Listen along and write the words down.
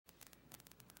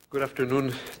Good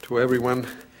afternoon to everyone.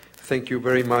 Thank you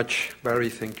very much, Barry.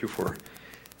 Thank you for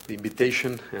the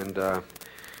invitation and the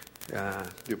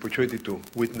opportunity to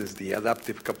witness the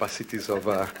adaptive capacities of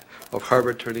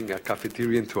Harvard. Turning a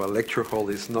cafeteria into a lecture hall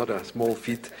is not a small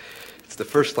feat. It's the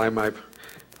first time I've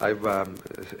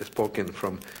spoken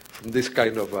from this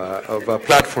kind of a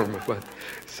platform,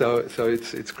 so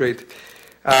it's great.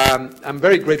 I'm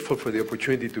very grateful for the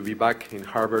opportunity to be back in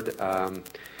Harvard.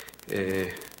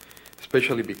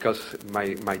 Especially because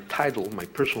my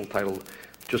personal title,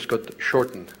 just got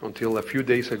shortened. Until a few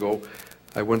days ago,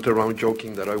 I went around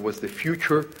joking that I was the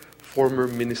future former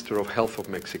Minister of Health of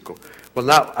Mexico. Well,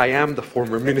 now I am the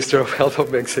former Minister of Health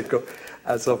of Mexico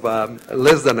as of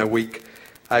less than a week.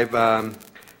 I've come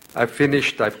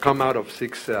out of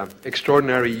 6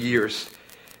 extraordinary years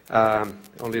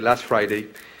only last Friday.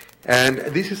 And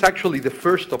this is actually the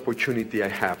first opportunity I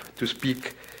have to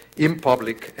speak in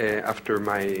public after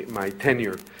my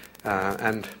tenure.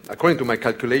 And according to my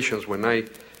calculations, when I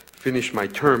finished my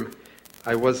term,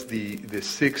 I was the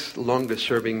 6th longest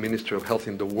serving Minister of Health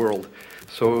in the world.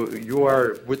 So you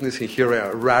are witnessing here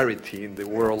a rarity in the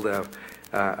world,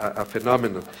 a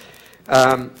phenomenon.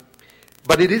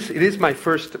 But it is my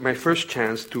first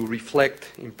chance to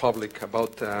reflect in public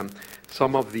about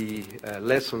some of the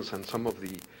lessons and some of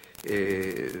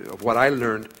of what I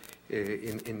learned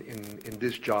in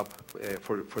this job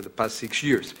for the past 6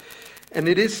 years. And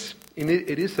it is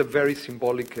a very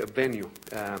symbolic venue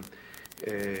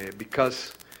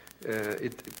because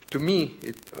to me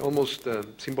it almost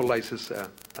symbolizes a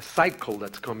cycle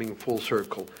that's coming full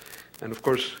circle. And of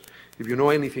course, if you know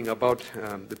anything about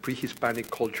the pre-Hispanic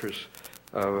cultures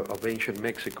of ancient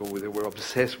Mexico, they were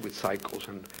obsessed with cycles,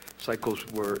 and cycles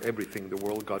were everything. The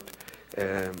world got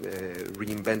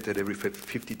reinvented every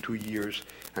 52 years,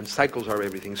 and cycles are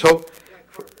everything. So,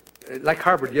 like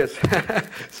Harvard, yes.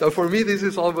 So for me, this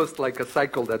is almost like a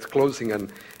cycle that's closing. And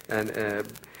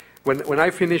when I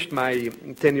finished my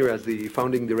tenure as the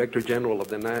founding Director General of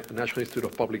the National Institute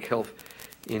of Public Health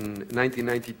in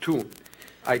 1992,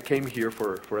 I came here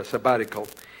for a sabbatical.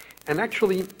 And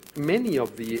actually, many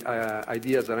of the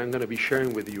ideas that I'm going to be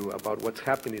sharing with you about what's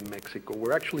happening in Mexico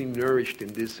were actually nourished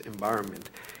in this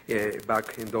environment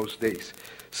back in those days.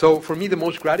 So for me, the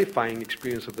most gratifying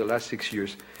experience of the last 6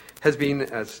 years has been,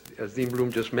 as Dean Bloom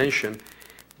just mentioned,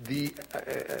 the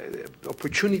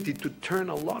opportunity to turn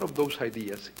a lot of those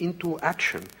ideas into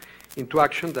action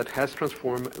that has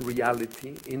transformed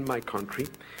reality in my country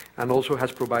and also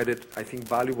has provided, I think,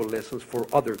 valuable lessons for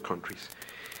other countries.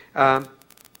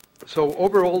 So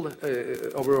over all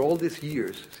these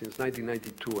years, since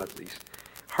 1992 at least,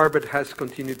 Harvard has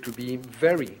continued to be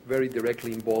very, very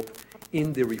directly involved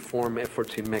in the reform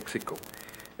efforts in Mexico.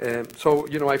 So,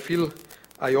 I feel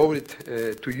I owe it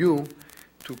to you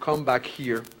to come back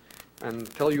here and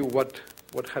tell you what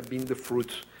have been the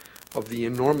fruits of the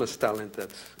enormous talent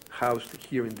that's housed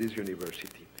here in this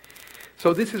university.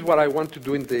 So this is what I want to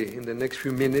do in the next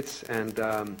few minutes, and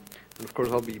of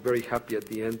course, I'll be very happy at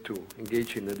the end to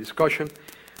engage in a discussion.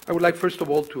 I would like, first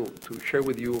of all, to share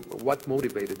with you what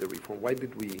motivated the reform. Why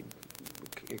did we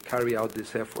carry out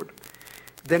this effort?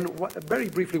 Then, very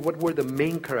briefly, what were the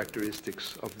main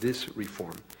characteristics of this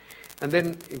reform? And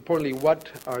then, importantly,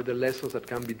 what are the lessons that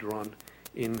can be drawn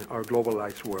in our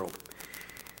globalized world?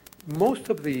 Most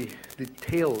of the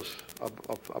details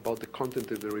about the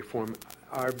content of the reform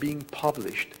are being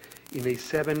published in a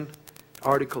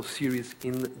 7-article series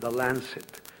in The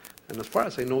Lancet. And as far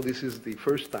as I know, this is the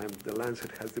first time The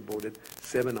Lancet has devoted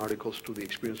 7 articles to the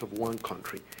experience of one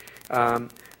country.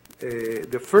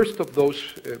 The first of those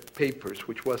papers,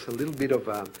 which was a little bit of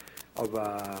a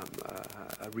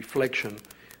reflection,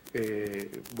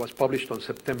 was published on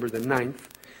September the 9th.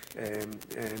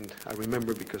 And I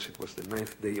remember because it was the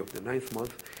 9th day of the 9th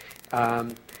month.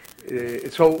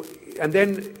 And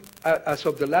then as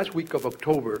of the last week of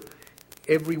October,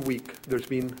 every week there's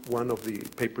been one of the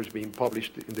papers being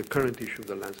published. In the current issue of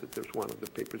The Lancet, there's one of the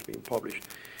papers being published.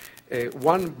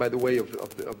 One, by the way, of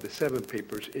the 7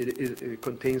 papers, it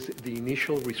contains the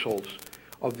initial results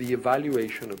of the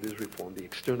evaluation of this reform, the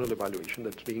external evaluation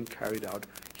that's being carried out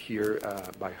here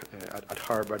at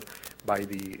Harvard by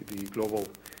the Global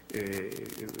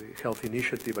Health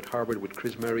Initiative at Harvard with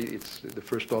Chris Murray. The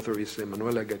first author is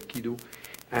Manuela Gakidu.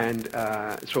 And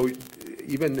so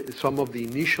even some of the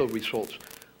initial results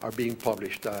are being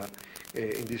published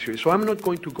in this series. So I'm not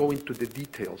going to go into the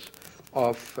details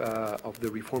of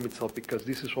the reform itself because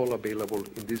this is all available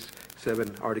in this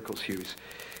 7-article series.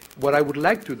 What I would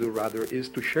like to do, rather, is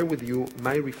to share with you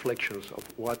my reflections of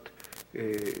what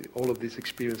all of this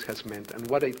experience has meant and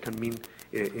what it can mean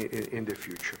in the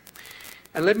future.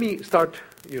 And let me start,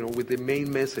 with the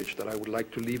main message that I would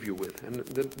like to leave you with. And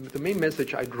the main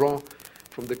message I draw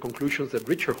from the conclusions that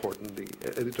Richard Horton, the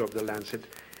editor of The Lancet,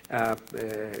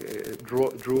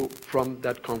 drew from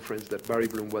that conference that Barry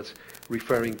Bloom was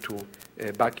referring to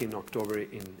back in October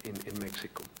in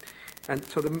Mexico. And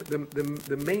so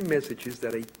the main message is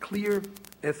that a clear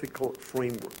ethical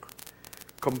framework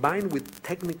combined with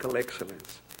technical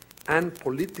excellence and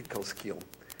political skill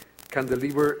can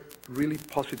deliver really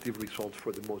positive results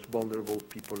for the most vulnerable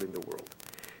people in the world.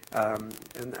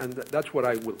 And that's what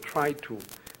I will try to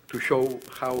show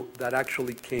how that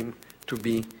actually came to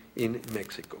be in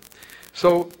Mexico.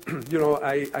 So,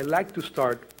 I would like to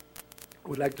start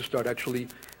actually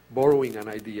borrowing an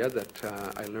idea that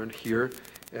I learned here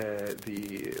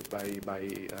by my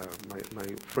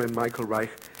friend Michael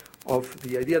Reich, of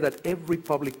the idea that every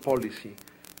public policy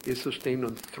is sustained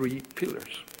on three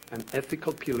pillars: an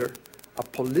ethical pillar, a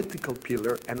political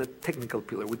pillar, and a technical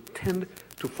pillar. We tend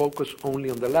to focus only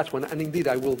on the last one, and indeed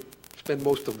I will spend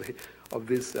most of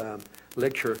this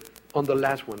lecture on the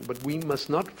last one, but we must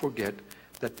not forget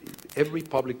that every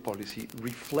public policy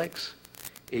reflects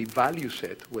a value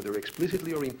set, whether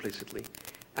explicitly or implicitly,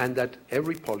 and that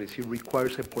every policy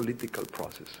requires a political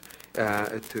process.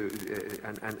 And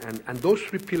those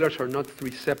three pillars are not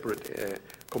three separate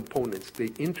components.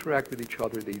 They interact with each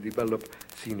other, they develop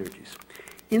synergies.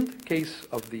 In the case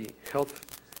of the health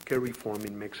care reform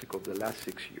in Mexico the last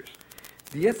 6 years,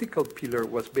 the ethical pillar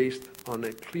was based on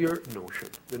a clear notion,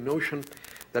 the notion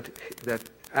that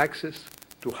access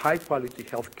to high-quality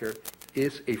health care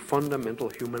is a fundamental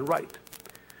human right.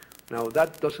 Now,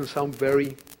 that doesn't sound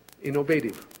very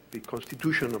innovative. The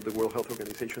Constitution of the World Health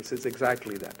Organization says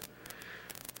exactly that.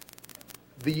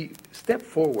 The step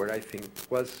forward, I think,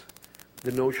 was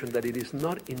the notion that it is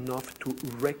not enough to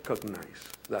recognize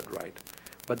that right,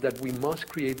 but that we must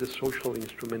create the social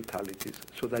instrumentalities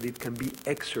so that it can be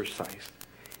exercised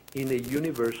in a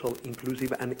universal,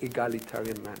 inclusive, and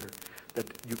egalitarian manner, that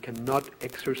you cannot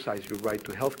exercise your right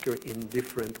to healthcare in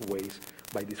different ways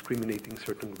by discriminating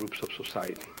certain groups of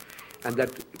society. And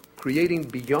that creating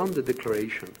beyond the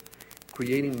declaration,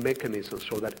 creating mechanisms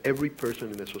so that every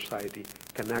person in a society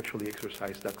can actually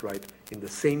exercise that right in the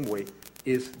same way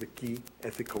is the key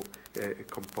ethical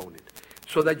component.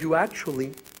 So that you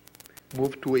actually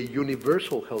move to a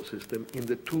universal health system in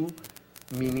the two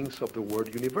meanings of the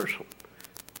word universal.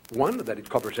 One, that it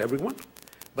covers everyone,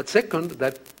 but second,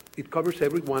 that it covers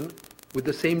everyone with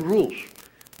the same rules.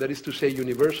 That is to say,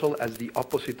 universal as the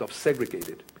opposite of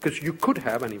segregated. Because you could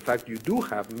have, and in fact you do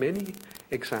have, many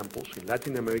examples in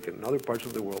Latin America and other parts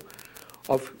of the world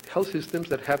of health systems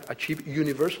that have achieved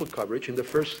universal coverage in the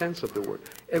first sense of the word.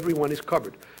 Everyone is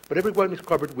covered. But everyone is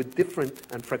covered with different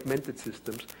and fragmented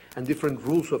systems and different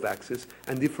rules of access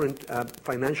and different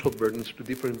financial burdens to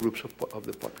different groups of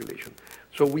the population.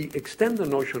 So we extend the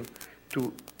notion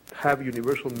to have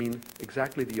universal mean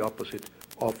exactly the opposite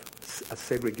of a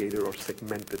segregated or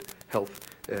segmented health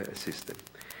system.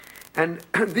 And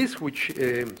this, which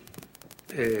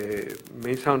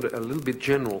may sound a little bit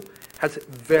general, has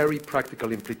very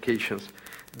practical implications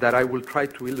that I will try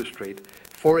to illustrate.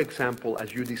 For example,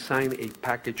 as you design a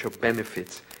package of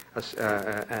benefits as,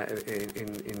 in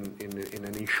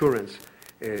an insurance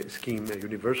scheme, a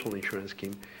universal insurance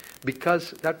scheme,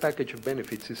 because that package of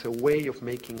benefits is a way of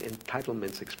making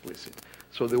entitlements explicit.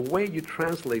 So the way you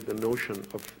translate the notion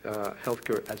of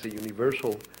healthcare as a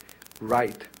universal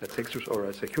right that's exercised, or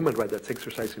as a human right that's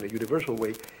exercised in a universal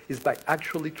way, is by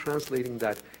actually translating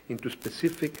that into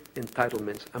specific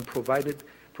entitlements and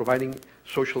providing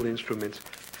social instruments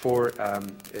for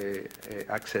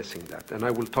accessing that. And I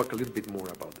will talk a little bit more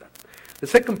about that. The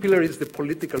second pillar is the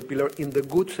political pillar in the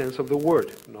good sense of the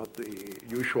word, not the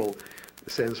usual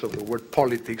sense of the word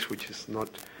politics, which is not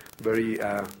very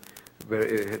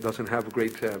doesn't have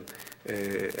great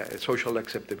social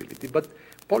acceptability. But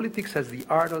politics as the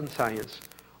art and science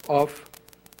of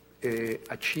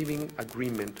achieving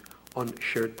agreement on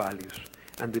shared values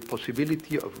and the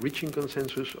possibility of reaching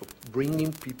consensus, of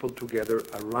bringing people together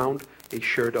around a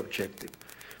shared objective.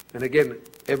 And again,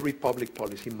 every public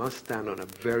policy must stand on a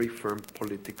very firm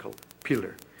political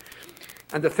pillar.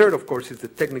 And the third, of course, is the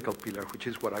technical pillar, which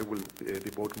is what I will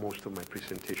devote most of my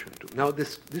presentation to. Now,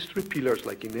 these three pillars,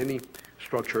 like in any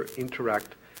structure,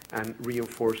 interact and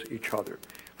reinforce each other.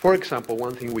 For example,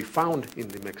 one thing we found in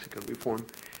the Mexican reform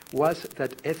was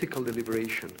that ethical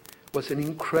deliberation was an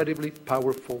incredibly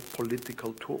powerful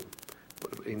political tool,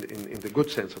 in the good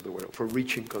sense of the word, for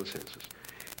reaching consensus.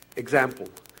 Example,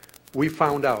 we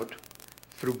found out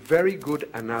through very good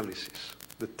analysis,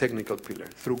 the technical pillar,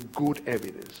 through good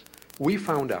evidence, we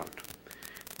found out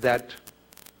that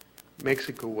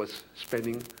Mexico was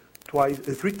spending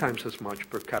 3 times as much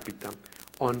per capita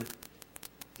on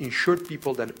insured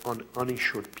people than on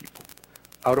uninsured people,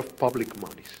 out of public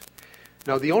monies.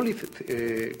 Now, the only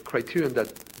criterion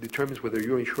that determines whether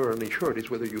you're insured or uninsured is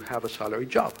whether you have a salary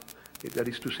job. That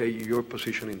is to say, your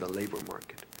position in the labor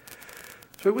market.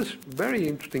 So it was very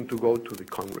interesting to go to the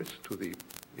Congress, to the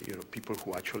people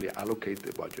who actually allocate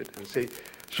the budget, and say,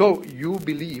 so you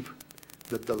believe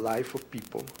that the life of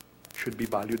people should be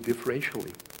valued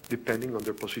differentially, depending on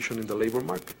their position in the labor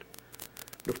market.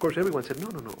 And of course, everyone said,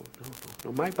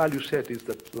 no. My value set is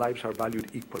that lives are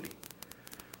valued equally.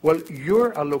 Well,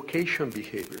 your allocation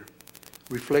behavior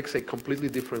reflects a completely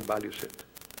different value set.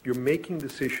 You're making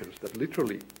decisions that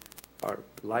literally are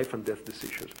life and death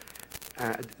decisions,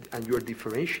 and you're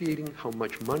differentiating how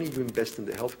much money you invest in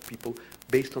the health of people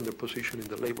based on their position in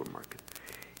the labor market.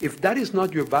 If that is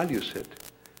not your value set,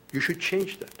 you should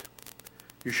change that.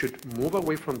 You should move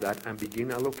away from that and begin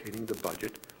allocating the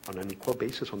budget on an equal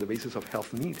basis, on the basis of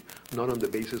health need, not on the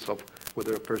basis of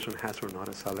whether a person has or not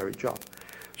a salary job.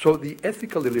 So the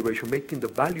ethical deliberation, making the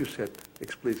value set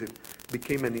explicit,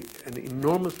 became an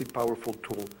enormously powerful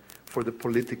tool for the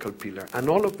political pillar. And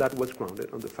all of that was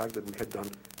grounded on the fact that we had done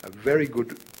a very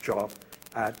good job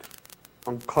at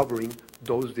uncovering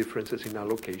those differences in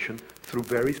allocation through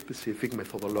very specific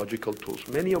methodological tools,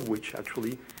 many of which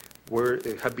actually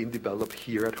have been developed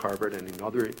here at Harvard and in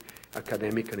other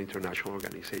academic and international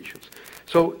organizations.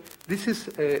 So this is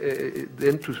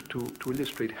then to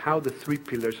illustrate how the 3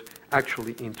 pillars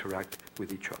actually interact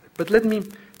with each other. But let me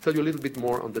tell you a little bit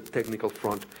more on the technical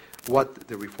front what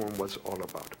the reform was all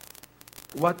about.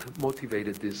 What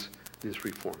motivated this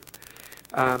reform?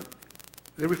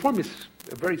 The reform is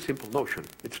a very simple notion.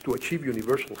 It's to achieve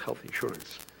universal health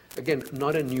insurance. Again,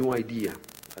 not a new idea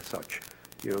as such.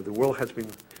 The world has been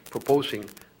proposing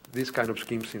this kind of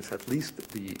scheme since at least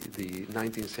the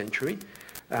 19th century,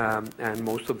 and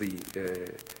most of the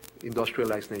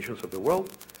industrialized nations of the world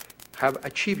have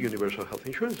achieved universal health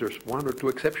insurance. There's 1 or 2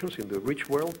 exceptions in the rich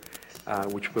world,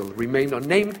 which will remain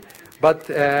unnamed, but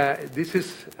this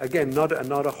is, again, not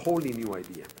a wholly new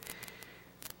idea.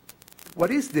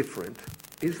 What is different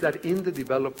is that in the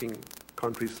developing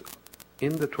countries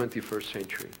in the 21st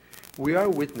century, we are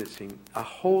witnessing a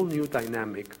whole new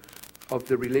dynamic of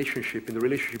the relationship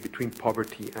between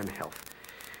poverty and health.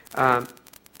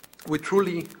 We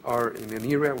truly are in an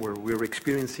era where we're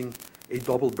experiencing a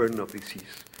double burden of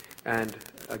disease. And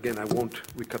again, I won't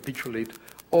recapitulate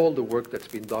all the work that's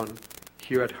been done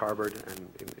here at Harvard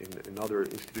and in other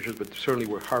institutions, but certainly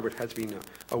where Harvard has been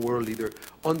a world leader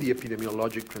on the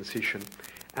epidemiologic transition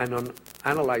and on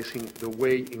analyzing the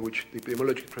way in which the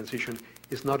epidemiologic transition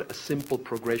is not a simple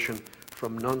progression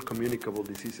from non-communicable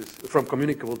diseases, from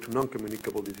communicable to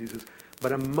non-communicable diseases,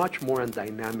 but a much more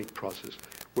dynamic process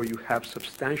where you have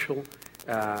substantial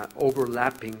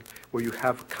overlapping, where you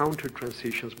have counter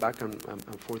transitions, back and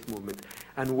forth movement,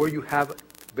 and where you have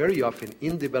very often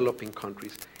in developing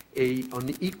countries an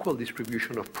unequal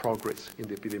distribution of progress in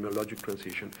the epidemiologic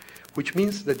transition, which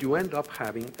means that you end up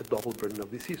having a double burden of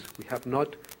disease. We have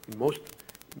not, in most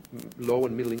low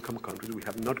and middle income countries, we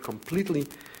have not completely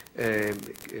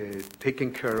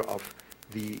taken care of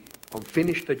the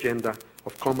unfinished agenda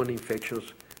of common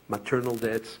infections, maternal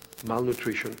deaths,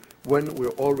 malnutrition, when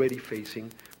we're already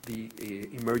facing the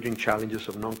emerging challenges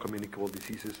of non-communicable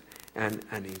diseases and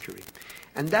injury.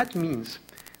 And that means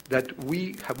that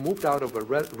we have moved out of a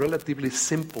relatively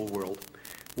simple world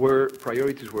where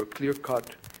priorities were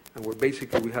clear-cut and where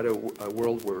basically we had a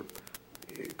world where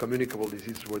communicable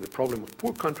diseases were the problem of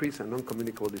poor countries and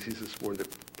non-communicable diseases were the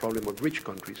problem of rich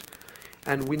countries.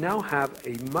 And we now have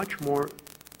a much more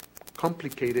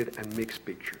complicated and mixed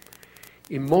picture.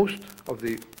 In most of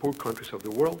the poor countries of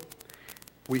the world,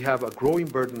 we have a growing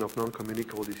burden of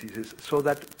non-communicable diseases, so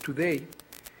that today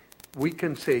we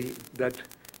can say that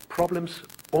problems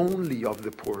only of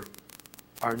the poor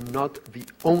are not the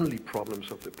only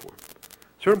problems of the poor.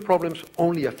 Certain problems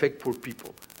only affect poor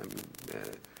people. I mean,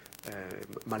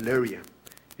 malaria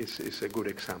is a good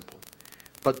example.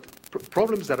 But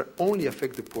problems that only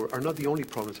affect the poor are not the only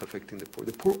problems affecting the poor.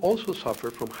 The poor also suffer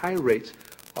from high rates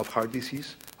of heart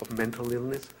disease, of mental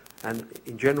illness, and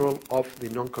in general of the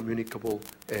non-communicable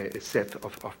set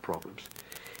of problems.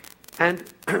 And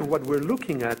what we're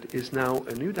looking at is now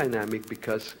a new dynamic,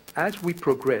 because as we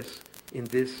progress in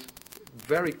this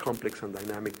very complex and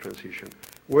dynamic transition,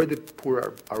 where the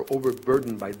poor are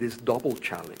overburdened by this double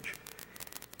challenge,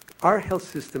 our health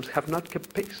systems have not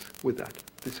kept pace with that.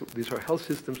 These are health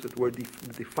systems that were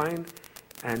defined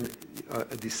and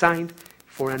designed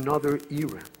for another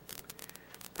era.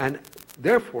 And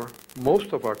therefore,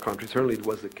 most of our countries, certainly it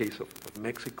was the case of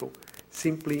Mexico,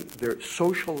 simply their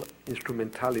social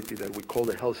instrumentality that we call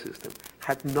the health system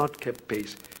had not kept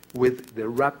pace with the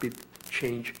rapid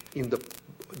change in the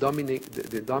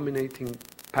dominating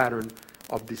pattern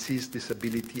of disease,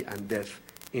 disability, and death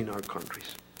in our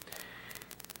countries.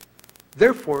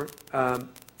 Therefore,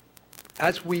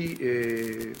 as we,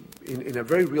 in a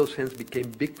very real sense,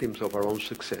 became victims of our own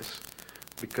success,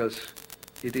 because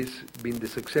it has been the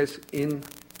success in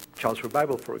child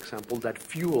survival, for example, that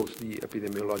fuels the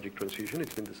epidemiologic transition.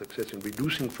 It's been the success in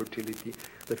reducing fertility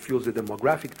that fuels the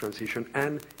demographic transition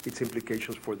and its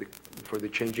implications for the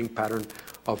changing pattern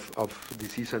of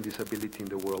disease and disability in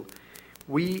the world.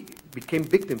 We became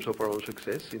victims of our own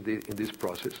success in this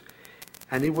process,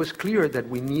 and it was clear that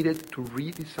we needed to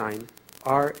redesign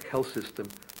our health system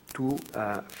to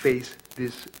face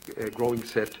this growing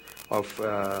set of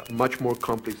much more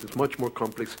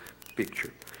complex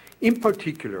picture. In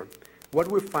particular, what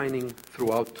we're finding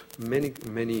throughout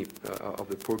many of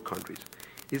the poor countries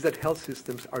is that health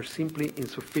systems are simply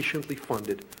insufficiently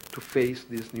funded to face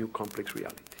this new complex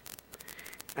reality.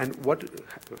 And what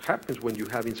happens when you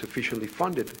have insufficiently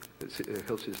funded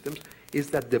health systems is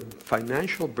that the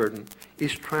financial burden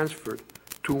is transferred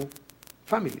to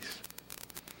families.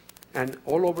 And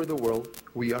all over the world,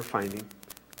 we are finding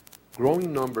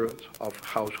growing numbers of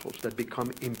households that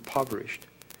become impoverished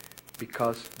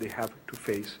because they have to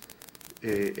face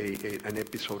an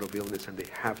episode of illness and they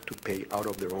have to pay out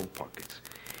of their own pockets.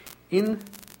 In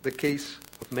the case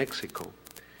of Mexico,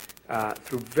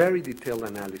 through very detailed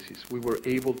analysis, we were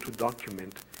able to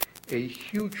document a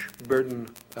huge burden,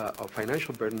 of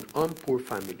financial burden on poor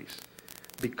families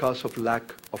because of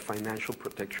lack of financial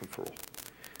protection for all.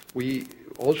 We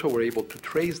also were able to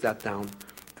trace that down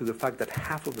to the fact that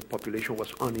half of the population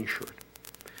was uninsured.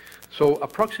 So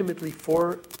approximately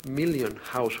 4 million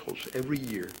households every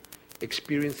year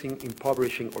experiencing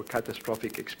impoverishing or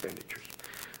catastrophic expenditures.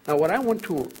 Now, what I want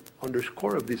to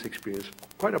underscore of this experience,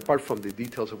 quite apart from the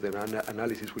details of the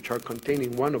analysis, which are contained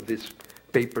in one of these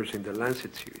papers in the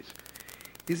Lancet series,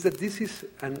 is that this is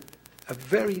a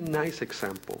very nice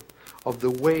example of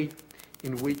the way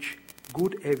in which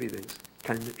good evidence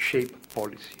can shape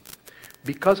policy.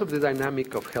 Because of the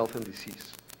dynamic of health and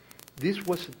disease, this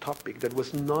was a topic that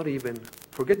was not even,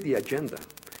 forget the agenda,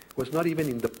 was not even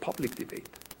in the public debate.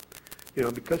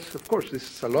 Because, of course, this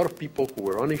is a lot of people who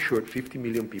were uninsured, 50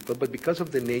 million people, but because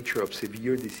of the nature of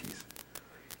severe disease,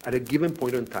 at a given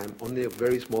point in time, only a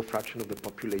very small fraction of the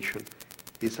population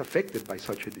is affected by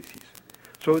such a disease.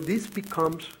 So these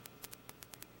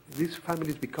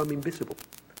families become invisible,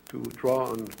 to draw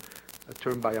on a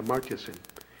term by Amartya Sen.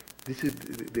 This is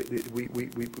we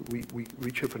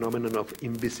reach a phenomenon of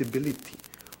invisibility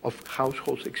of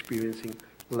households experiencing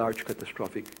large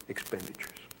catastrophic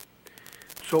expenditures.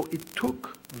 So it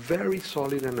took very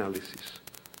solid analysis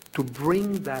to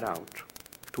bring that out,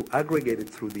 to aggregate it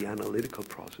through the analytical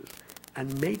process,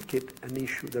 and make it an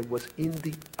issue that was in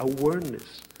the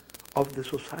awareness of the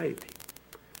society,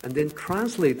 and then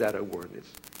translate that awareness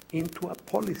into a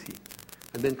policy,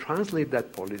 and then translate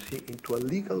that policy into a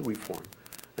legal reform,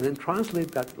 and then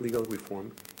translate that legal reform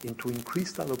into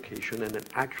increased allocation and an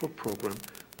actual program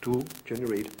to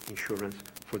generate insurance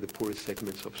for the poorest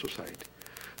segments of society.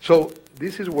 So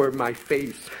this is where my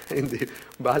faith in the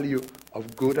value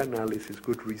of good analysis,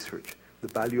 good research, the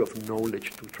value of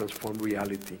knowledge to transform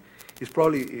reality is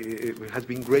probably, has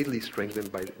been greatly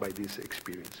strengthened by this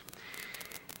experience.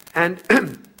 And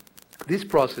this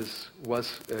process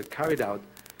was carried out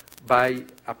by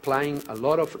applying a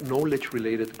lot of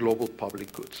knowledge-related global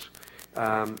public goods.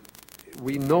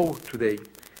 We know today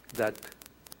that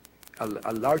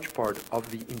a large part of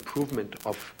the improvement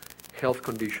of health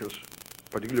conditions,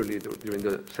 particularly during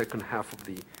the second half of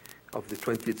the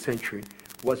 20th century,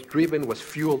 was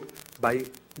fueled by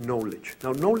knowledge.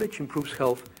 Now, knowledge improves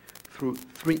health through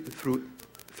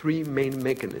three main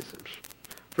mechanisms.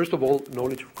 First of all,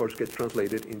 knowledge, of course, gets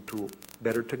translated into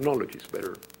better technologies,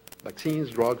 better vaccines,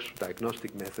 drugs,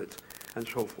 diagnostic methods, and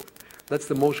so forth. That's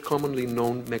the most commonly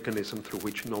known mechanism through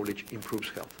which knowledge improves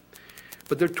health.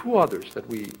 But there are two others that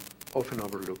we often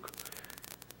overlook.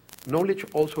 Knowledge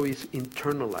also is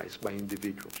internalized by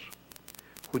individuals,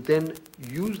 who then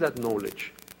use that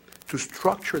knowledge to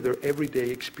structure their everyday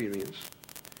experience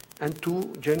and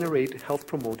to generate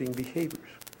health-promoting behaviors.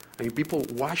 I mean, people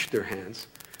wash their hands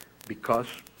because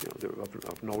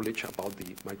of knowledge about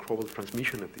the microbial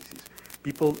transmission of disease.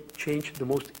 People change the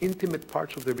most intimate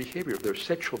parts of their behavior, their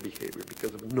sexual behavior,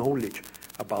 because of knowledge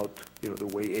about the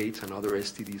way AIDS and other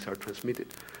STDs are transmitted.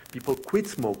 People quit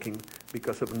smoking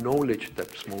because of knowledge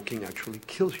that smoking actually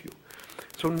kills you.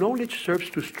 So knowledge serves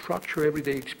to structure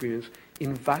everyday experience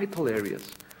in vital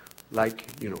areas like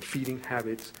feeding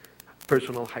habits,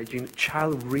 personal hygiene,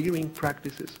 child rearing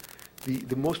practices.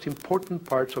 The most important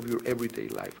parts of your everyday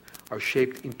life are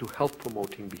shaped into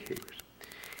health-promoting behaviors.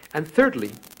 And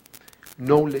thirdly,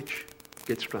 knowledge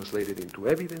gets translated into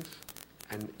evidence,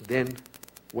 and then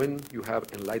when you have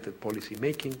enlightened policy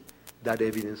making, that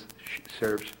evidence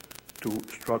serves to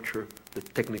structure the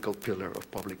technical pillar of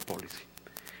public policy.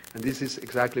 And this is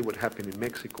exactly what happened in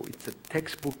Mexico. It's a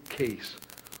textbook case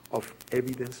of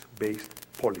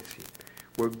evidence-based policy,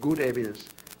 where good evidence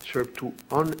served to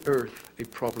unearth a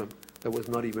problem that was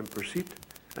not even perceived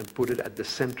and put it at the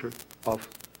center of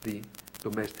the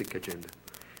domestic agenda.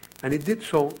 And it did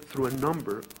so through a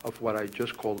number of what I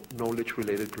just call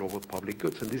knowledge-related global public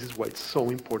goods, and this is why it's so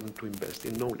important to invest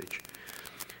in knowledge.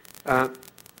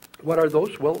 What are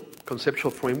those? Well,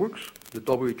 conceptual frameworks, the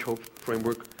WHO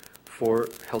framework for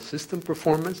health system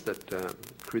performance that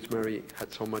Chris Murray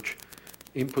had so much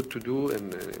input to do,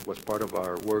 and it was part of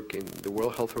our work in the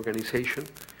World Health Organization.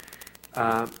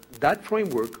 That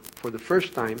framework, for the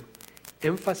first time,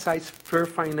 emphasized fair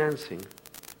financing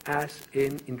as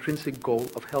an intrinsic goal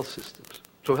of health systems.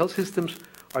 So health systems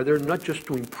are there not just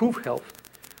to improve health,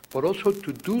 but also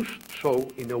to do so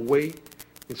in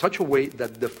such a way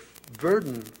that the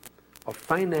burden of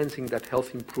financing that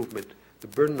health improvement, the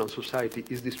burden on society,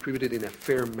 is distributed in a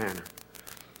fair manner.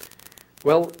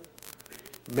 Well,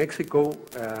 Mexico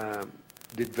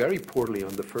did very poorly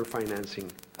on the fair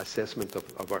financing assessment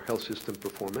of our health system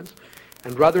performance,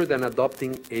 and rather than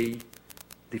adopting a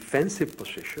defensive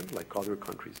position like other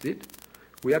countries did,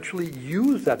 we actually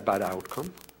used that bad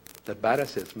outcome, that bad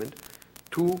assessment,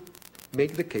 to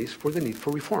make the case for the need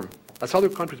for reform. As other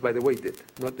countries, by the way, did.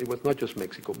 It was not just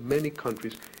Mexico. Many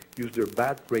countries used their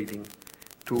bad rating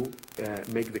to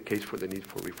make the case for the need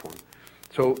for reform.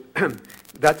 So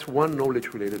that's one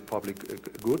knowledge-related public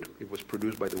good. It was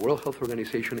produced by the World Health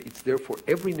Organization. It's there for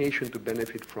every nation to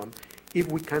benefit from if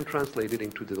we can translate it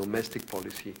into the domestic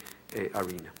policy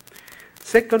arena.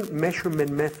 Second,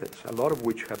 measurement methods, a lot of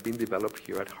which have been developed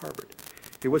here at Harvard.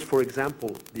 It was, for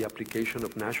example, the application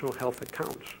of national health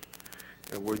accounts,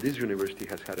 where this university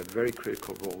has had a very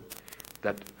critical role.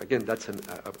 That, again, that's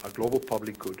a global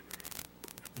public good.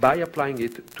 By applying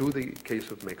it to the case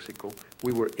of Mexico,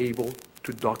 we were able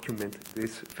to document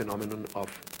this phenomenon of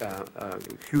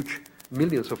huge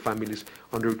millions of families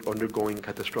undergoing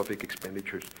catastrophic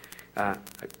expenditures.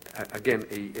 Again,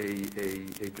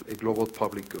 a global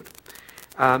public good.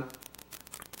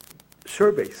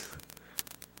 Surveys.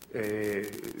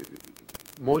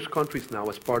 Most countries now,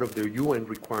 as part of their UN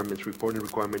reporting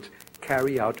requirements,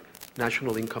 carry out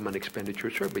national income and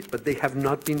expenditure surveys, but they have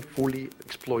not been fully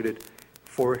exploited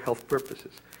for health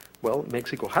purposes. Well,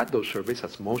 Mexico had those surveys,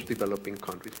 as most developing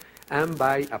countries, and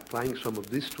by applying some of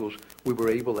these tools, we were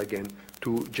able again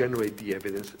to generate the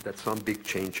evidence that some big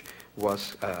change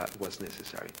was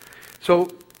necessary. So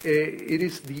it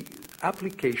is the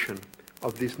application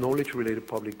of these knowledge-related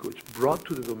public goods brought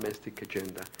to the domestic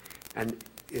agenda and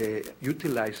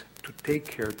utilized to take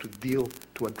care,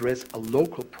 to address a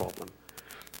local problem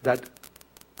that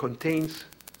contains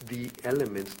the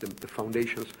elements, the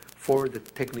foundations for the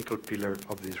technical pillar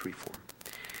of this reform.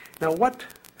 Now, what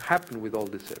happened with all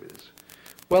this evidence?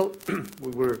 Well,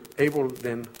 we were able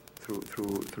then,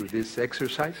 through this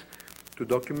exercise, to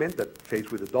document that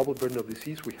faced with a double burden of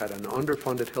disease, we had an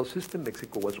underfunded health system.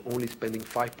 Mexico was only spending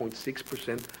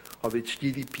 5.6% of its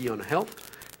GDP on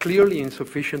health, clearly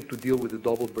insufficient to deal with the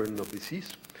double burden of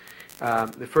disease.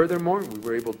 Furthermore, we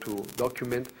were able to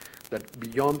document that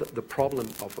beyond the problem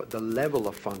of the level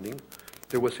of funding,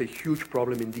 there was a huge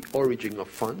problem in the origin of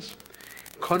funds.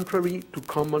 Contrary to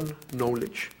common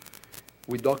knowledge,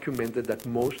 we documented that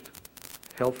most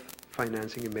health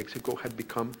financing in Mexico had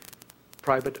become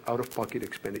private out-of-pocket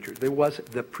expenditure. There was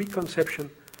the preconception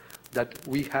that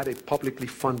we had a publicly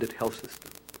funded health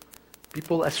system.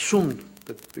 People assumed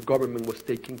that the government was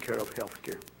taking care of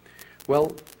healthcare.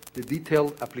 Well, the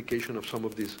detailed application of some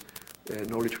of these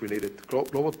knowledge-related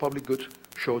global public goods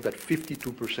showed that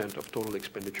 52% of total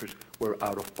expenditures were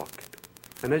out-of-pocket.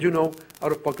 And as you know,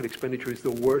 out-of-pocket expenditure is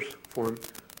the worst form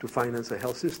to finance a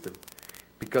health system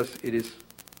because it is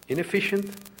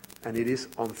inefficient and it is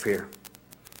unfair.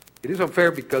 It is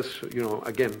unfair because,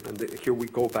 again, here we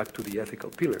go back to the ethical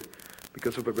pillar,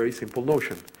 because of a very simple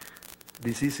notion.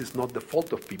 Disease is not the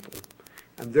fault of people,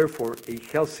 and therefore a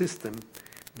health system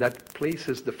that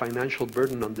places the financial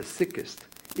burden on the sickest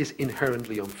is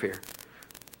inherently unfair.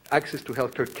 Access to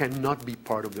healthcare cannot be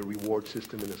part of the reward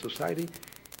system in a society.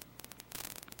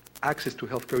 Access to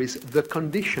healthcare is the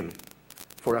condition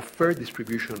for a fair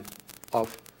distribution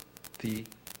of the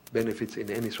benefits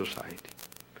in any society.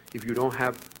 If you don't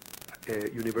have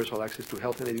universal access to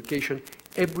health and education,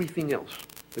 everything else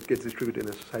that gets distributed in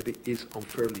a society is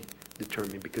unfairly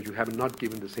determined because you have not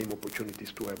given the same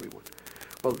opportunities to everyone.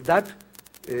 Well, that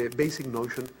basic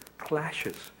notion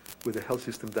clashes with a health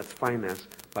system that's financed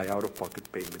by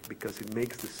out-of-pocket payment because it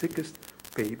makes the sickest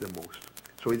pay the most.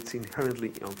 So it's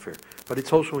inherently unfair. But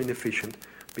it's also inefficient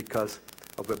because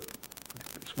of a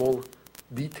small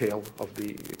detail of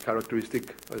the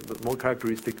characteristic, the small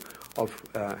characteristic of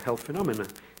health phenomena,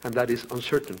 and that is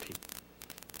uncertainty.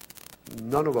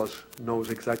 None of us knows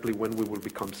exactly when we will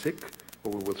become sick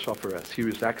or we will suffer a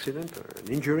serious accident or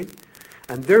an injury,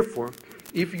 and therefore,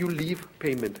 if you leave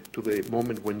payment to the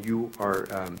moment when you are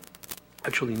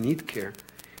actually need care,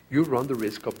 you run the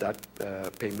risk of that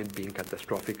payment being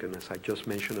catastrophic. And as I just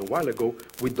mentioned a while ago,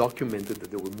 we documented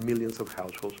that there were millions of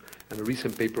households, and a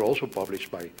recent paper also published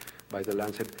by The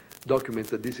Lancet documents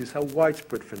that this is a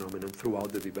widespread phenomenon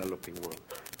throughout the developing world.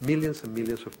 Millions and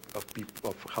millions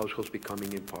of households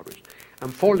becoming impoverished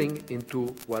and falling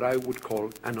into what I would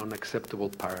call an unacceptable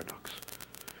paradox.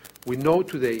 We know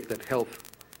today that health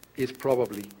is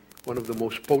probably one of the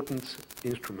most potent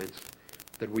instruments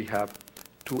that we have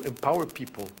to empower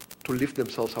people to lift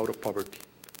themselves out of poverty.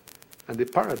 And the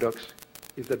paradox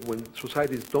is that when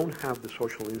societies don't have the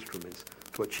social instruments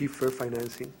to achieve fair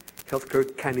financing, healthcare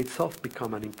can itself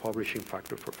become an impoverishing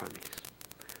factor for families.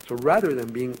 So rather than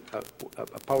being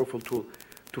a powerful tool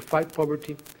to fight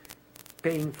poverty,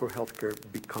 paying for healthcare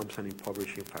becomes an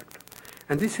impoverishing factor.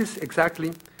 And this is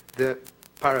exactly the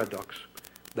paradox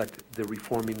that the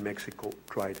reform in Mexico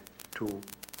tried to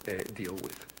deal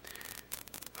with.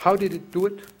 How did it do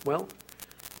it? Well,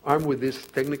 armed with this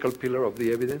technical pillar of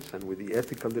the evidence and with the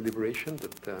ethical deliberation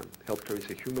that healthcare is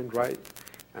a human right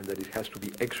and that it has to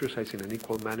be exercised in an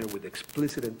equal manner with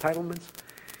explicit entitlements,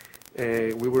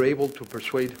 we were able to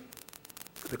persuade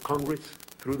the Congress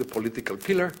through the political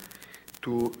pillar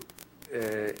to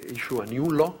issue a new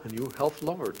law, a new health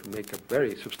law, or to make a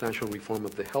very substantial reform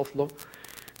of the health law.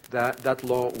 That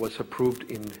law was approved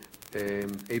in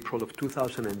April of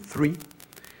 2003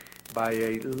 by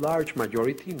a large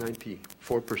majority,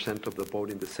 94% of the vote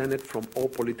in the Senate, from all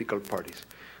political parties.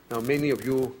 Now, many of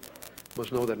you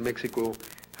must know that Mexico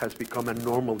has become a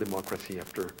normal democracy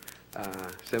after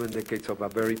 7 decades of a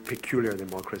very peculiar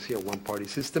democracy, a one-party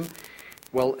system.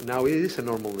 Well, now it is a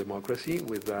normal democracy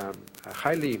with a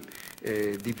highly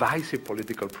divisive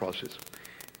political process.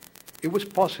 It was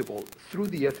possible, through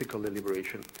the ethical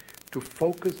deliberation, to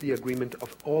focus the agreement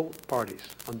of all parties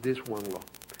on this one law.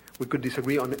 We could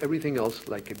disagree on everything else,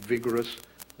 like a vigorous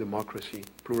democracy,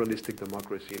 pluralistic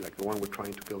democracy, like the one we're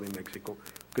trying to build in Mexico.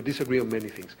 We could disagree on many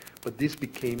things, but this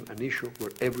became an issue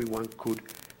where everyone could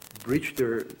bridge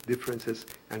their differences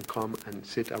and come and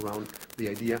sit around the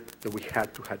idea that we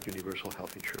had to have universal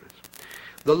health insurance.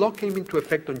 The law came into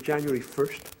effect on January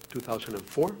 1st,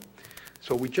 2004,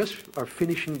 so we just are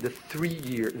finishing the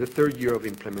third year of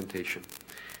implementation.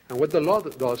 And what the law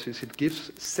does is it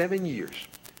gives 7 years,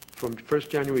 from 1st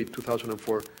January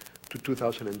 2004 to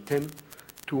 2010,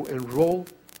 to enroll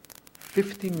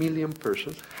 50 million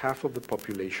persons, half of the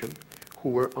population, who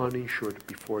were uninsured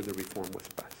before the reform was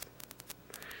passed.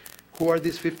 Who are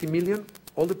these 50 million?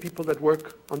 All the people that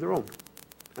work on their own,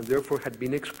 and therefore had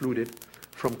been excluded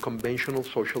from conventional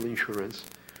social insurance,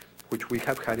 which we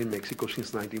have had in Mexico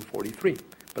since 1943.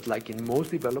 But like in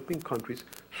most developing countries,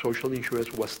 social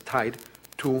insurance was tied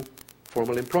to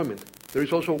formal employment. There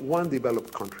is also one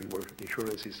developed country where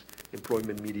insurance is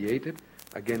employment mediated.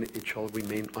 Again, it shall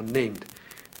remain unnamed.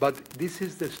 But this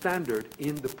is the standard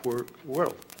in the poor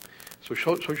world. So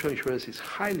social insurance is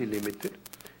highly limited,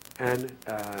 and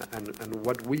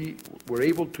what we were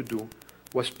able to do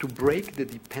was to break the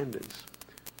dependence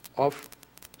of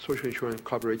social insurance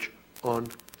coverage on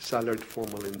salaried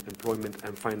formal employment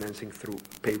and financing through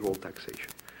payroll taxation.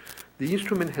 The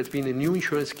instrument has been a new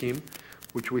insurance scheme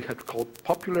which we had called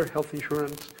popular health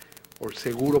insurance, or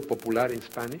seguro popular in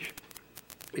Spanish.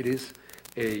 It is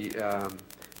a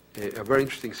very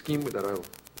interesting scheme that I'll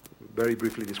very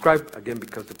briefly describe, again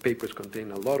because the papers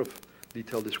contain a lot of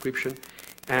detailed description,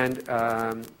 and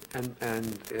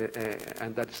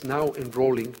that's now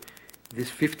enrolling these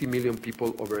 50 million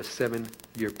people over a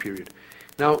 7-year period.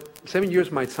 Now, 7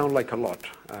 years might sound like a lot.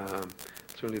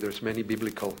 Certainly there's many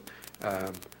biblical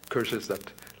curses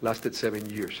that lasted 7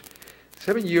 years.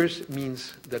 7 years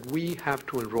means that we have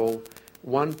to enroll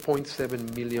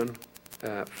 1.7 million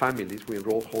families, we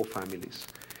enroll whole families,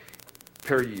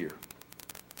 per year.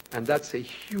 And that's a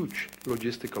huge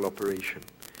logistical operation.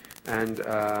 And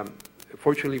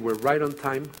fortunately, we're right on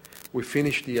time. We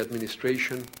finished the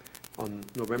administration on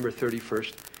November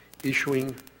 31st,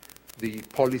 issuing the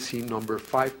policy number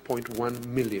 5.1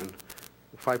 million,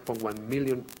 5.1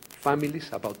 million families,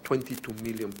 about 22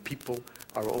 million people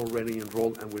are already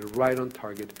enrolled, and we're right on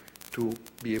target to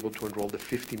be able to enroll the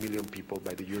 50 million people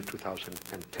by the year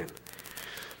 2010.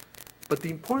 But the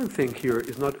important thing here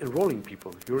is not enrolling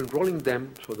people. You're enrolling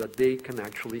them so that they can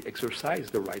actually exercise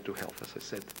the right to health, as I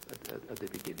said at the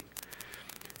beginning.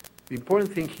 The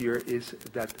important thing here is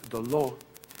that the law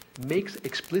makes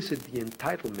explicit the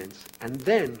entitlements, and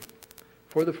then,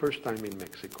 for the first time in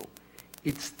Mexico,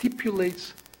 it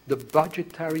stipulates the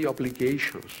budgetary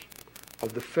obligations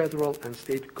of the federal and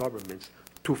state governments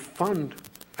to fund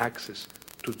access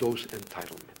to those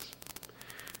entitlements.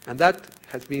 And that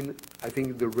has been, I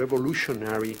think, the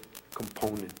revolutionary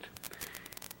component.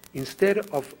 Instead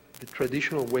of the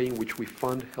traditional way in which we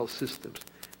fund health systems,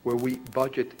 where we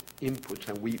budget inputs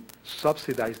and we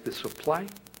subsidize the supply,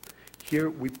 here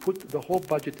we put the whole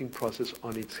budgeting process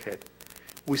on its head.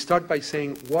 We start by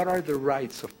saying, what are the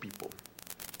rights of people?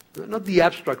 Not the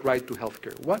abstract right to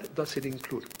healthcare. What does it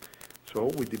include? So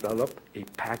we develop a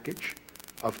package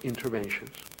of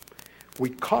interventions. We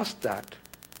cost that,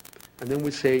 and then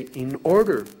we say, in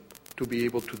order to be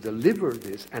able to deliver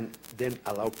this and then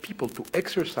allow people to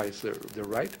exercise their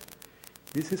right,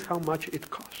 this is how much it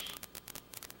costs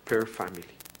per family.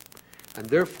 And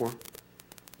therefore,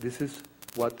 this is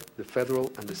what the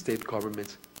federal and the state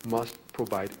governments must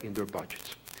provide in their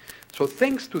budgets. So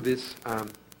thanks to this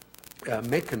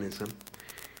mechanism,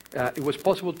 it was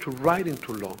possible to write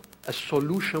into law a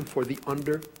solution for the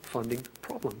underfunding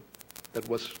problem. That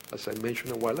was, as I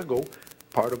mentioned a while ago,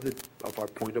 part of our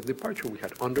point of departure. We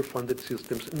had underfunded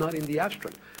systems, not in the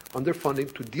abstract,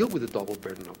 underfunding to deal with the double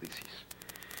burden of disease.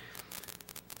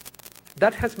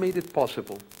 That has made it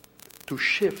possible to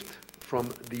shift from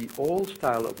the old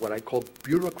style of what I call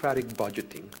bureaucratic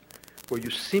budgeting, where you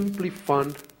simply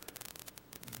fund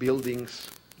buildings,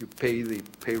 you pay the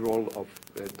payroll of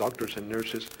doctors and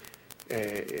nurses,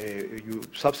 you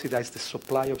subsidize the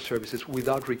supply of services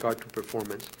without regard to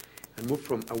performance, and move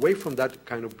away from that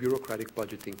kind of bureaucratic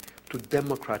budgeting to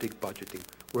democratic budgeting,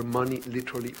 where money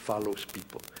literally follows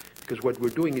people. Because what we're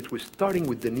doing is we're starting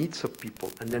with the needs of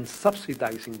people and then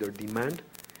subsidizing their demand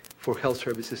for health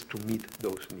services to meet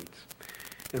those needs.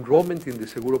 Enrollment in the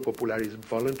Seguro Popular is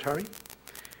voluntary.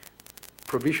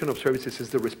 Provision of services is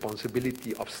the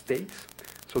responsibility of states.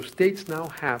 So states now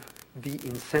have the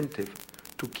incentive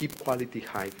to keep quality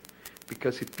high,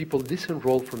 because if people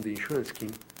disenroll from the insurance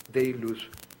scheme, they lose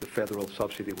the federal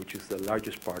subsidy, which is the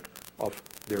largest part of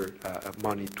their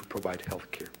money to provide health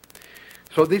care.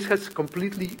 So this has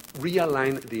completely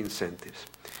realigned the incentives.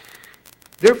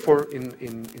 Therefore,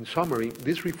 in summary,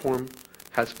 this reform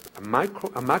has a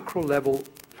macro level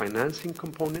financing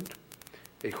component,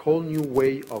 a whole new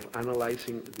way of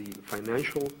analyzing the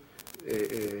financial,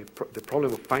 the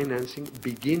problem of financing,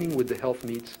 beginning with the health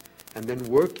needs, and then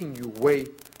working your way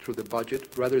through the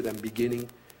budget, rather than beginning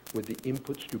with the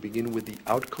inputs. You begin with the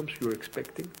outcomes you're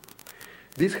expecting.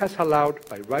 This has allowed,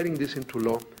 by writing this into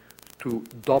law, to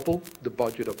double the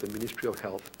budget of the Ministry of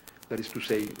Health. That is to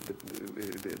say,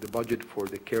 the budget for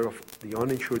the care of the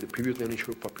uninsured, the previously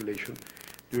uninsured population.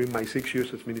 During my 6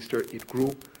 years as minister, it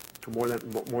grew to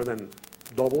more than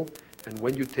double. And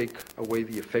when you take away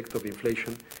the effect of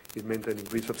inflation, it meant an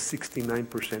increase of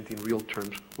 69% in real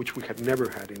terms, which we had never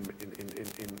had in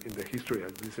the history,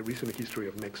 the recent history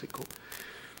of Mexico.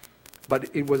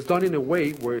 But it was done in a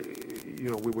way where,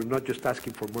 we were not just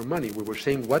asking for more money. We were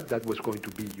saying what that was going to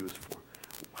be used for.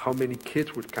 How many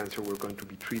kids with cancer were going to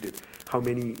be treated? How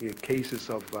many cases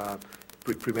of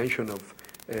prevention of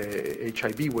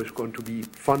HIV was going to be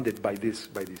funded by this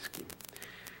scheme?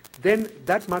 Then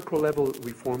that macro level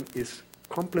reform is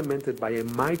complemented by a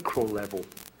micro level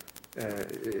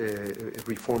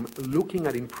reform, looking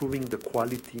at improving the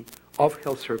quality of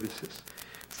health services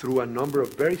through a number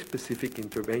of very specific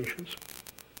interventions,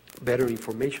 better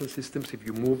information systems. If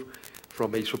you move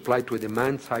from a supply to a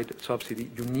demand side subsidy,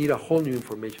 you need a whole new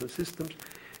information systems,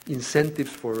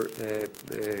 incentives for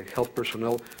health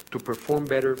personnel to perform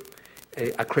better,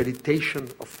 accreditation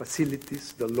of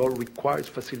facilities. The law requires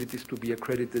facilities to be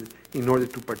accredited in order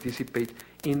to participate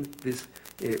in this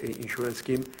insurance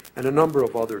scheme, and a number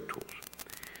of other tools.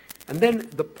 And then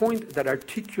the point that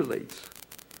articulates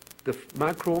the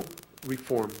macro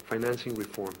reform, financing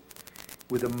reform,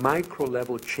 with the micro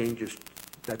level changes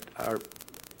that are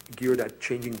geared at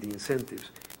changing the incentives,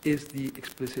 is the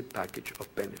explicit package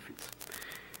of benefits.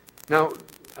 Now,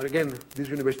 again, this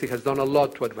university has done a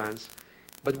lot to advance,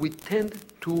 but we tend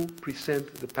to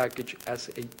present the package as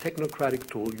a technocratic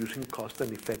tool using cost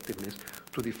and effectiveness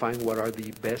to define what are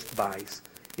the best buys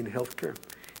in healthcare.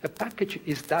 A package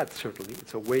is that, certainly.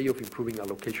 It's a way of improving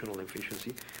allocational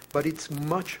efficiency, but it's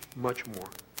much, much more.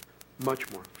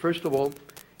 Much more. First of all,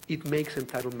 it makes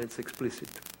entitlements explicit.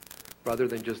 Rather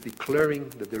than just declaring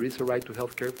that there is a right to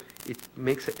health care, it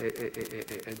makes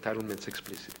entitlements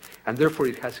explicit. And therefore,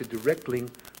 it has a direct link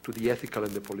to the ethical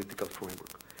and the political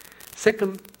framework.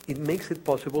 Second, it makes it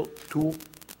possible to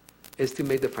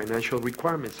estimate the financial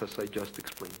requirements, as I just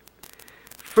explained.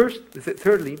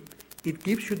 Thirdly, it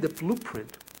gives you the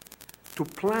blueprint to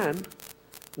plan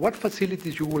what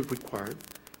facilities you will require,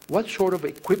 what sort of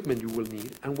equipment you will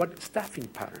need, and what staffing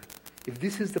pattern. If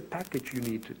this is the package you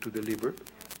need to deliver,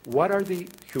 what are the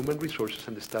human resources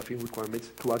and the staffing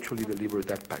requirements to actually deliver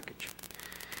that package?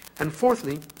 And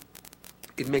fourthly,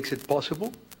 it makes it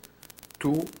possible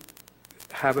to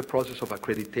have a process of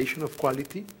accreditation of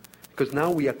quality, because now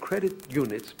we accredit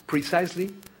units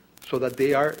precisely so that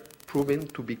they are proven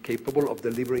to be capable of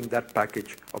delivering that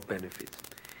package of benefits.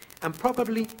 And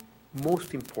probably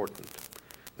most important,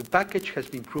 the package has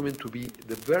been proven to be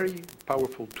the very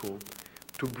powerful tool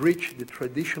to bridge the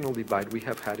traditional divide we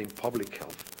have had in public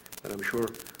health, that I'm sure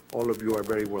all of you are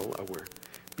very well aware,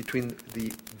 between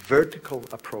the vertical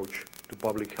approach to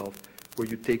public health, where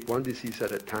you take one disease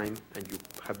at a time and you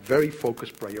have very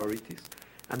focused priorities,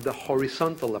 and the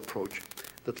horizontal approach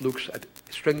that looks at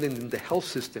strengthening the health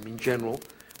system in general,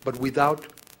 but without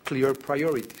clear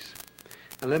priorities.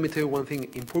 And let me tell you one thing,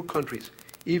 in poor countries,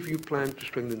 if you plan to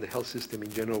strengthen the health system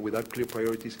in general without clear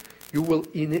priorities, you will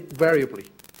invariably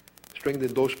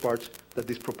strengthen those parts that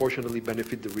disproportionately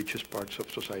benefit the richest parts of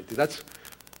society. That's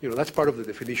part of the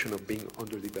definition of being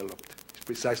underdeveloped. It's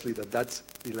precisely that's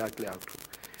the likely outcome.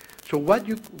 So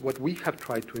what we have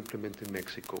tried to implement in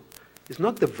Mexico is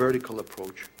not the vertical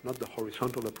approach, not the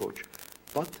horizontal approach,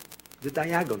 but the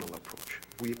diagonal approach.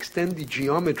 We extend the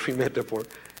geometry metaphor.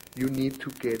 You need to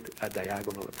get a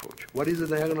diagonal approach. What is a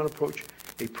diagonal approach?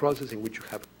 A process in which you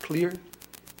have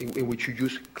in which you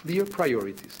use clear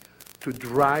priorities to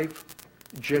drive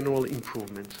general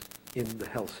improvements in the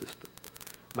health system.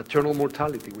 Maternal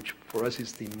mortality, which for us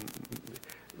is the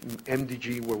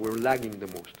MDG where we're lagging the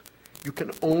most. You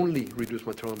can only reduce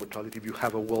maternal mortality if you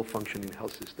have a well-functioning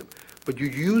health system. But you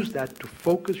use that to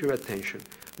focus your attention,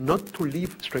 not to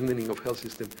leave strengthening of health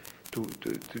system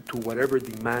to whatever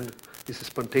demand is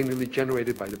spontaneously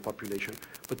generated by the population,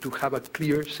 but to have a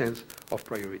clear sense of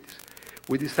priorities.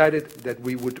 We decided that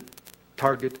we would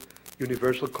target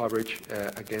universal coverage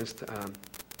against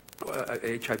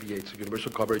HIV/AIDS,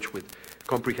 universal coverage with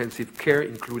comprehensive care,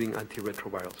 including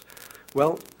antiretrovirals.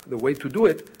 Well, the way to do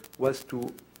it was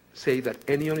to say that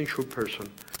any uninsured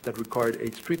person that required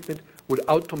AIDS treatment would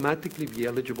automatically be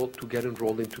eligible to get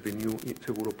enrolled into the new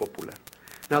Seguro Popular.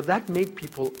 Now that made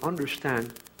people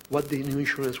understand what the new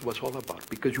insurance was all about,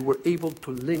 because you were able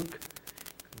to link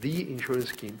the insurance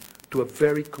scheme to a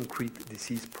very concrete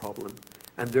disease problem.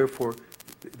 And therefore,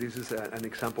 this is an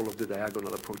example of the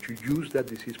diagonal approach. You use that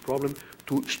disease problem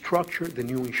to structure the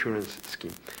new insurance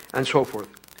scheme, and so forth.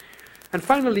 And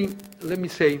finally, let me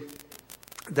say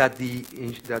that the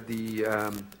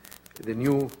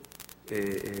new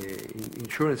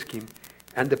insurance scheme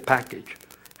and the package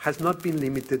has not been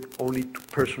limited only to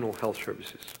personal health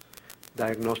services,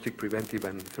 diagnostic, preventive,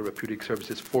 and therapeutic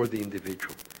services for the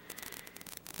individual.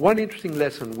 One interesting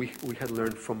lesson we had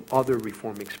learned from other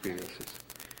reform experiences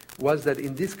was that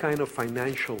in this kind of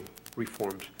financial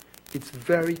reforms, it's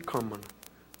very common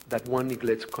that one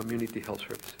neglects community health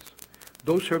services.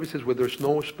 Those services where there's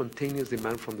no spontaneous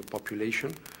demand from the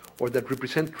population or that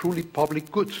represent truly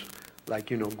public goods, like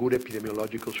good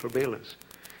epidemiological surveillance.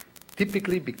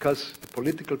 Typically, because the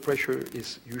political pressure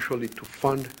is usually to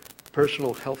fund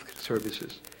personal health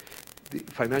services, the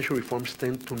financial reforms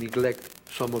tend to neglect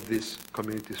some of these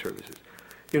community services.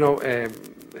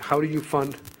 How do you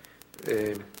fund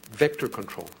vector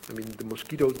control? I mean, the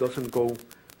mosquito doesn't go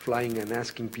flying and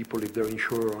asking people if they're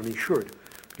insured or uninsured.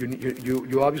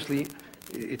 You obviously,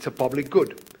 it's a public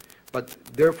good, but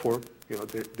therefore,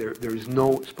 there is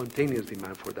no spontaneous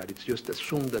demand for that. It's just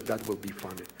assumed that will be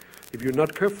funded. If you're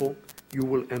not careful, you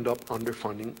will end up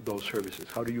underfunding those services.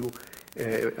 How do you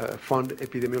fund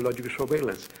epidemiological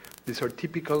surveillance? These are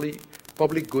typically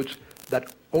public goods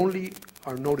that only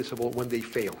are noticeable when they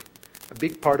fail. A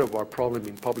big part of our problem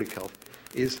in public health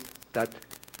is that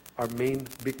our main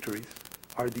victories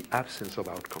are the absence of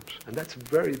outcomes. And that's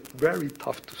very, very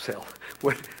tough to sell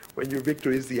when your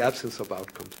victory is the absence of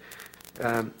outcomes.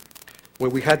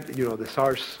 When we had, the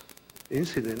SARS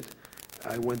incident,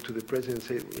 I went to the president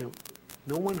and said,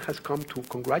 no one has come to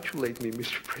congratulate me,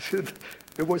 Mr. President.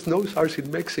 There was no SARS in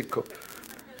Mexico.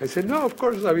 I said, no, of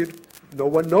course, no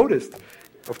one noticed.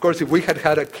 Of course, if we had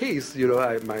had a case,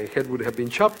 my head would have been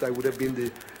chopped. I would have been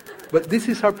the. But this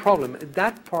is our problem.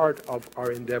 That part of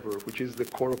our endeavor, which is the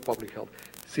core of public health,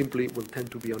 simply will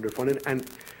tend to be underfunded. And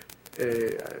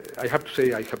I have to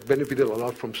say I have benefited a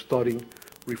lot from studying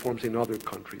reforms in other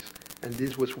countries. And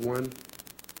this was one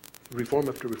reform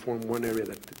after reform, one area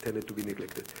that tended to be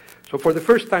neglected. So for the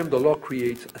first time, the law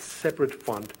creates a separate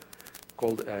fund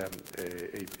called a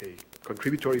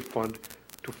contributory fund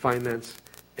to finance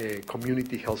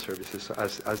community health services,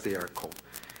 as they are called.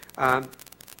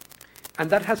 And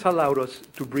that has allowed us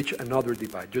to bridge another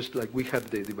divide. Just like we have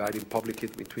the divide in public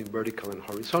health between vertical and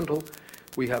horizontal,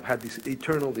 we have had this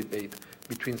eternal debate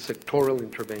between sectoral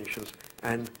interventions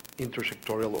and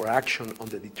intersectoral or action on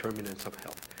the determinants of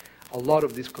health. A lot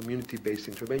of these community-based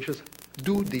interventions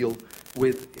do deal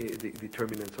with the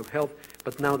determinants of health,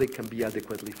 but now they can be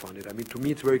adequately funded. I mean, to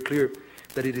me, it's very clear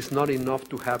that it is not enough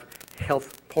to have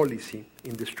health policy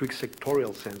in the strict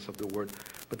sectorial sense of the word,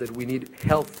 but that we need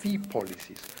healthy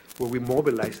policies where we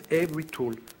mobilize every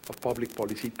tool of public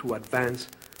policy to advance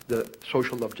the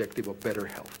social objective of better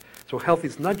health. So health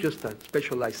is not just a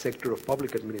specialized sector of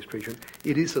public administration,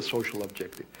 it is a social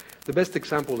objective. The best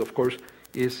example, of course,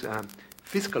 is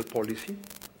fiscal policy.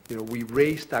 We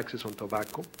raise taxes on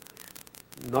tobacco,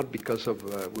 not because of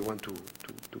we want to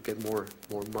get more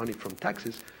money from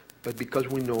taxes, but because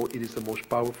we know it is the most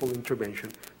powerful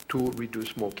intervention to reduce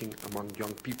smoking among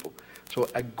young people. So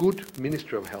a good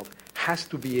Minister of Health has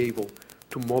to be able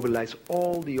to mobilize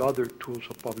all the other tools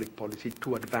of public policy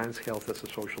to advance health as a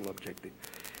social objective.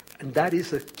 And that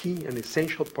is a key and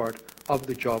essential part of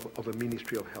the job of a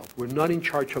Ministry of Health. We're not in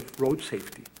charge of road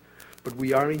safety, but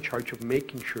we are in charge of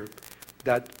making sure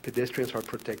that pedestrians are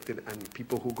protected and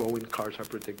people who go in cars are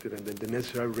protected and that the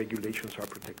necessary regulations are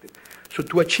protected. So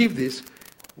to achieve this,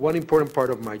 one important part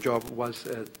of my job was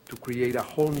to create a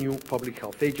whole new public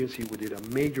health agency. We did a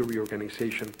major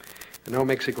reorganization. And now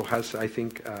Mexico has, I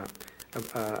think, a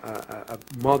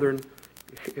modern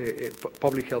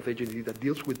public health agency that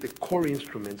deals with the core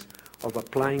instruments of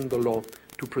applying the law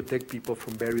to protect people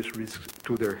from various risks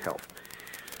to their health.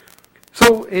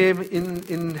 So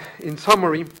in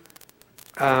summary,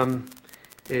 and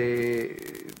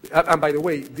by the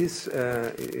way, this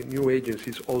new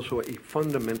agency is also a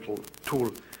fundamental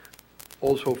tool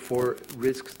also for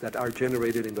risks that are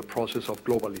generated in the process of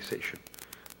globalization.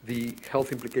 The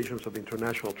health implications of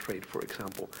international trade, for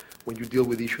example, when you deal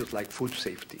with issues like food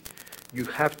safety, you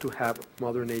have to have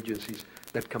modern agencies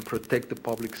that can protect the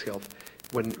public's health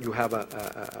when you have a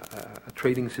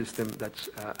trading system that's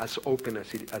as open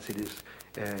as it is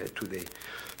today.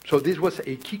 So this was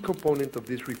a key component of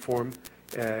this reform.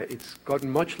 It's gotten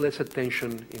much less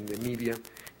attention in the media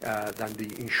than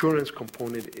the insurance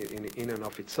component in and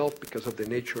of itself because of the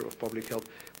nature of public health.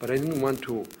 But I didn't want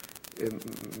to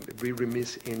be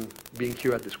remiss in being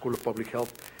here at the School of Public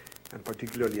Health, and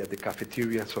particularly at the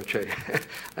cafeteria, such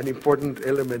an important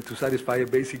element to satisfy a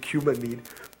basic human need,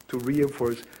 to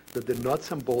reinforce that the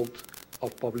nuts and bolts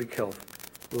of public health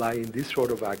lie in these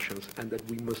sort of actions, and that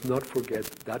we must not forget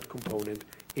that component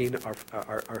in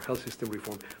our health system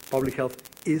reform. Public health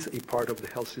is a part of the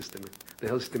health system. The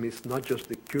health system is not just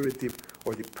the curative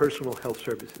or the personal health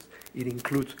services. It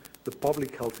includes the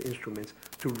public health instruments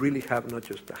to really have not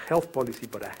just a health policy,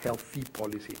 but a healthy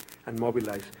policy, and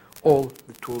mobilize all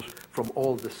the tools from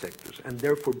all the sectors, and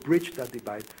therefore bridge that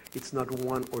divide. It's not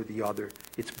one or the other,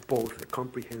 it's both. A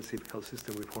comprehensive health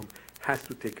system reform has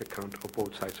to take account of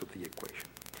both sides of the equation.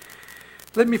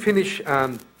 Let me finish,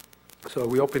 so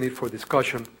we open it for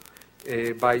discussion,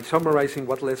 by summarizing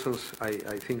what lessons I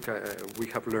think we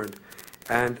have learned.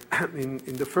 And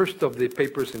in the first of the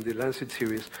papers in the Lancet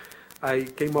series, I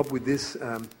came up with this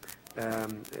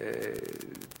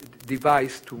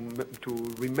device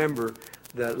to remember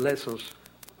the lessons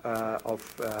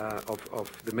of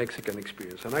the Mexican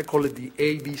experience. And I call it the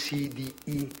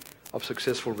ABCDE of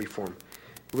successful reform.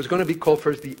 It was going to be called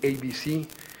first the ABC,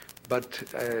 but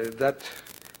that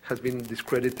has been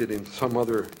discredited in some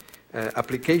other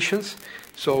applications.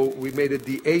 So we made it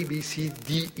the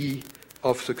ABCDE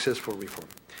of successful reform.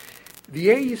 The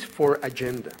A is for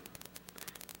agenda.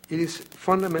 It is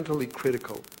fundamentally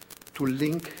critical to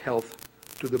link health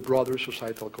to the broader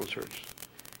societal concerns.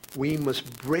 We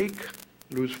must break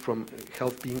loose from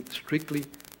health being strictly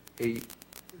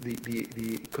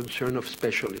the concern of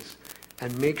specialists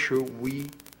and make sure we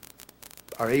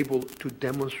are able to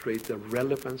demonstrate the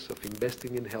relevance of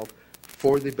investing in health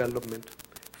for development,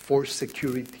 for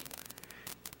security.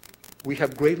 We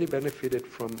have greatly benefited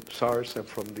from SARS and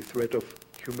from the threat of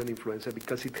human influenza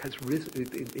because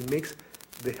it makes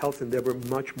the health endeavor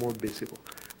much more visible.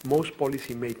 Most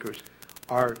policymakers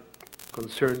are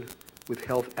concerned with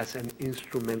health as an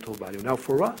instrumental value. Now,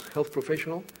 for us, health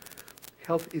professionals,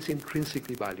 health is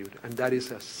intrinsically valued, and that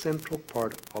is a central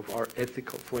part of our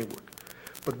ethical framework.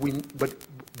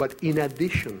 But in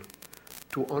addition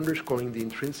to underscoring the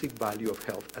intrinsic value of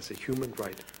health as a human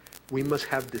right, we must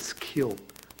have the skill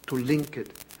to link it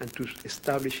and to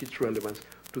establish its relevance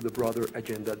to the broader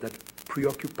agenda that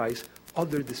preoccupies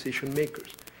other decision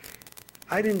makers.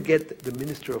 I didn't get the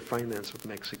Minister of Finance of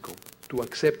Mexico to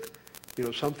accept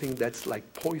something that's like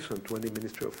poison to any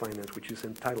Minister of Finance, which is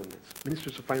entitlements.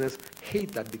 Ministers of Finance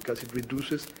hate that because it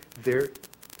reduces their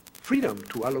freedom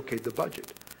to allocate the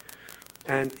budget.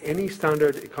 And any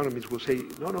standard economist will say,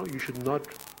 no, you should not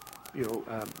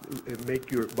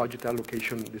make your budget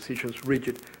allocation decisions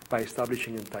rigid by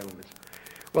establishing entitlements.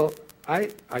 Well, I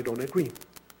don't agree.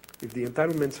 If the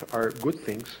entitlements are good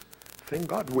things, thank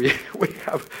God we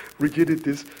have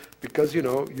rigidities, because you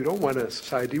don't want a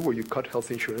society where you cut health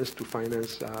insurance to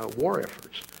finance war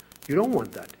efforts. You don't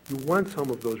want that. You want some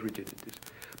of those rigidities.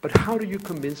 But how do you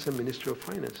convince a Minister of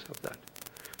Finance of that?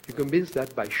 You convince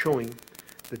that by showing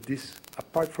that this,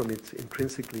 apart from its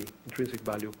intrinsic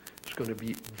value, is going to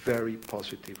be very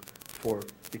positive for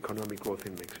economic growth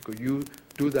in Mexico. You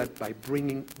do that by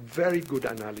bringing very good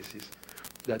analysis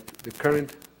that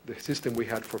the system we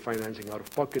had for financing out of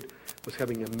pocket was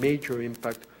having a major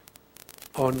impact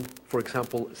on, for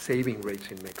example, saving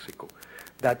rates in Mexico.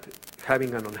 That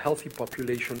having an unhealthy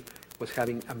population was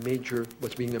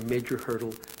being a major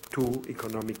hurdle to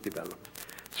economic development.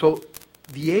 So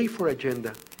the A for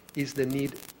agenda is the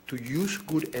need to use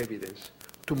good evidence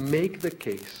to make the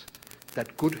case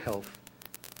that good health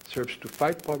serves to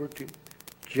fight poverty,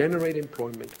 generate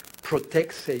employment,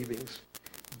 protect savings,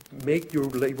 make your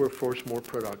labor force more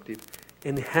productive,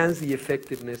 enhance the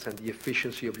effectiveness and the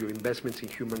efficiency of your investments in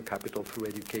human capital through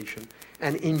education,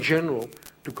 and in general,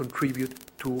 to contribute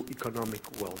to economic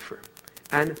welfare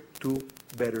and to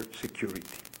better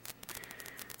security.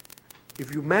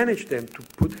 If you manage then to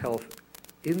put health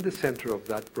in the center of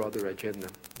that broader agenda,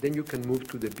 then you can move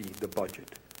to the B, the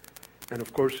budget. And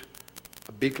of course,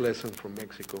 a big lesson from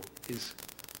Mexico is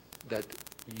that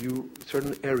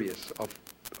certain areas of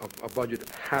a budget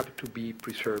have to be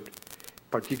preserved,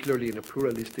 particularly in a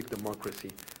pluralistic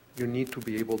democracy. You need to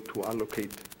be able to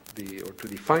allocate to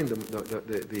define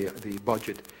the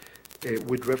budget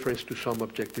with reference to some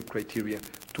objective criteria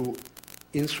to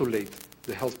insulate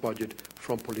the health budget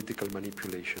from political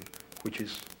manipulation, which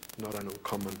is not an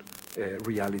uncommon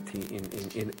reality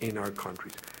in our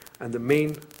countries. And the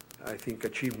main, I think,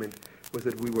 achievement was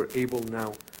that we were able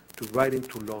now to write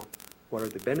into law what are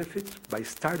the benefits. By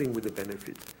starting with the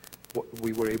benefits,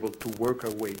 we were able to work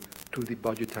our way to the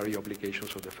budgetary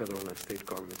obligations of the federal and state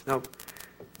governments. Now,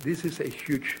 this is a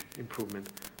huge improvement.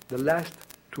 The last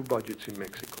two budgets in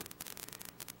Mexico,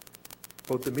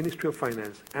 both the Ministry of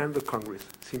Finance and the Congress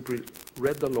simply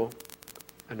read the law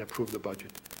and approved the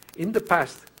budget. In the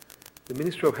past, the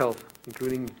Ministry of Health,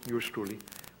 including yours truly,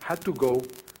 had to go,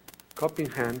 cup in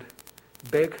hand,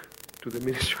 beg to the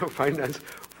Ministry of Finance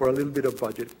for a little bit of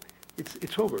budget.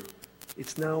 It's over.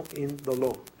 It's now in the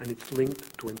law, and it's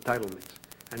linked to entitlements.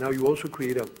 And now you also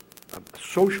create a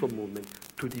social movement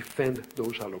to defend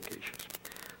those allocations.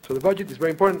 So the budget is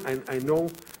very important, and I know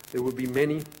there will be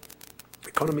many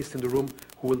economists in the room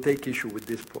who will take issue with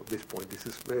this point.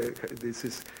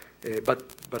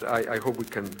 But I hope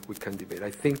we can debate.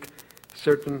 I think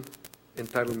certain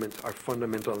entitlements are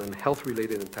fundamental, and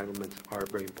health-related entitlements are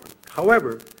very important.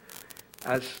 However,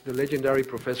 as the legendary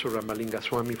Professor Ramalinga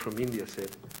Swamy from India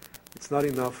said, it's not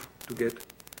enough to get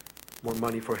more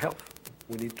money for health.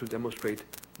 We need to demonstrate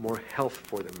more health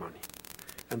for the money.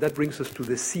 And that brings us to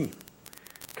the C,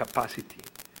 capacity.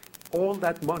 All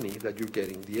that money that you're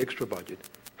getting, the extra budget,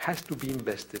 has to be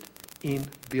invested in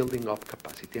building up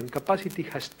capacity. And capacity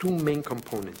has two main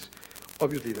components.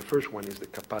 Obviously, the first one is the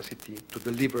capacity to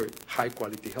deliver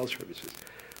high-quality health services.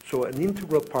 So an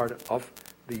integral part of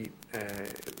the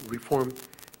reform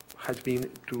has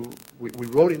been we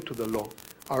wrote into the law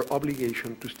our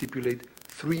obligation to stipulate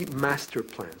 3 master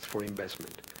plans for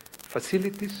investment: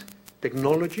 facilities,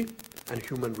 technology, and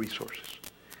human resources.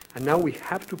 And now we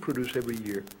have to produce every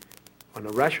year, on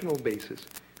a rational basis,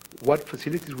 what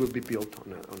facilities will be built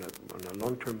on a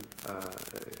long-term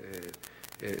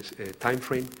time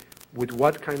frame, with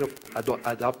what kind of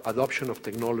adoption of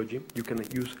technology. You can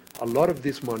use a lot of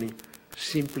this money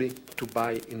simply to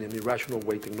buy in an irrational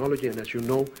way technology. And as you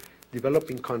know,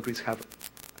 developing countries have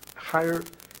higher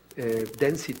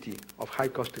density of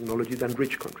high-cost technology than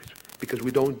rich countries, because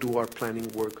we don't do our planning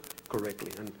work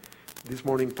correctly. And this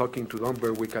morning, talking to Don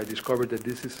Berwick, I discovered that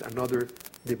this is another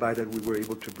divide that we were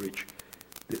able to bridge,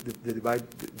 the divide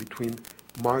between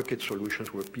market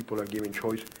solutions where people are given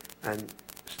choice and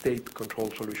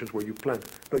state-controlled solutions where you plan.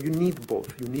 No, you need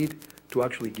both. You need to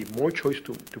actually give more choice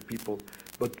to people,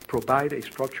 but provide a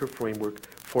structured framework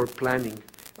for planning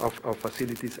of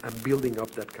facilities and building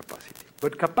up that capacity.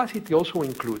 But capacity also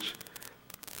includes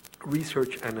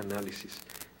research and analysis.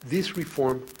 This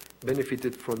reform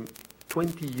benefited from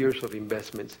 20 years of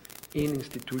investments in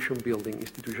institution building,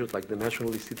 institutions like the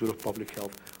National Institute of Public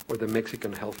Health or the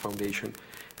Mexican Health Foundation.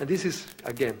 And this is,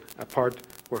 again, a part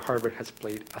where Harvard has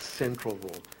played a central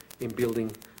role in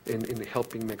building, in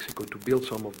helping Mexico to build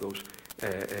some of those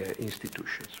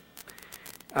institutions.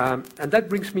 And that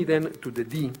brings me then to the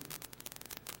D,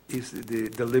 is the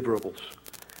deliverables,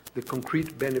 the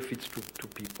concrete benefits to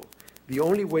people. The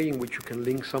only way in which you can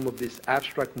link some of these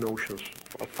abstract notions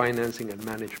of financing and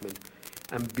management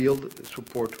and build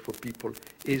support for people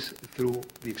is through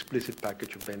the explicit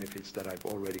package of benefits that I've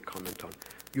already commented on.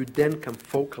 You then can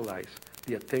focalize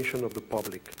the attention of the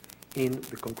public in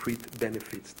the concrete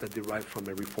benefits that derive from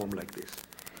a reform like this.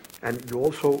 And you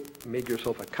also make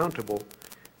yourself accountable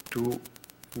to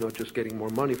not just getting more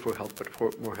money for health, but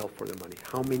for more health for the money.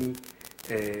 How many,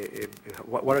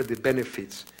 what are the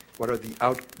benefits, what are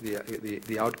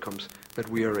the outcomes that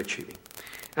we are achieving?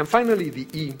 And finally, the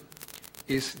E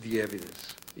is the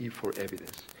evidence, E for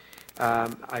evidence.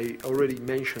 I already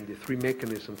mentioned the three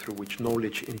mechanisms through which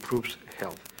knowledge improves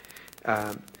health.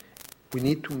 We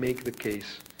need to make the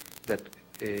case that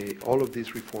all of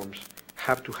these reforms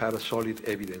have to have a solid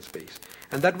evidence base.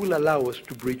 And that will allow us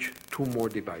to bridge two more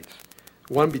divides.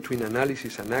 One between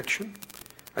analysis and action.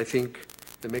 I think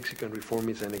the Mexican reform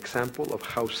is an example of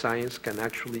how science can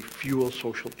actually fuel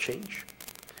social change.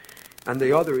 And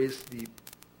the other is the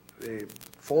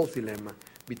false dilemma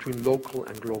between local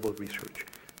and global research.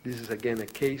 This is again a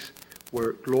case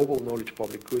where global knowledge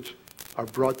public goods are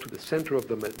brought to the center of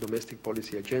the domestic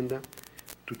policy agenda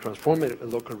to transform a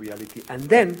local reality, and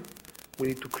then we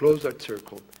need to close that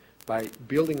circle by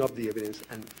building up the evidence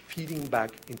and feeding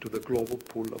back into the global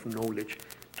pool of knowledge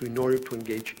in order to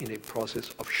engage in a process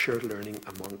of shared learning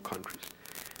among countries.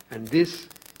 And this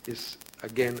is,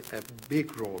 again, a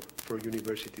big role for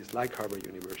universities like Harvard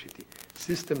University,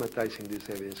 systematizing this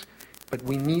evidence. But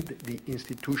we need the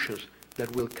institutions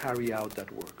that will carry out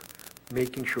that work,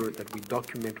 making sure that we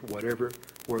document whatever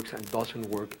works and doesn't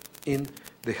work in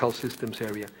the health systems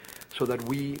area so that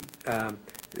we,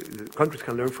 countries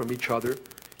can learn from each other.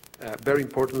 Very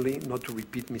importantly, not to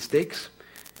repeat mistakes,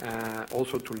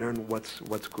 also to learn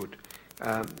what's good.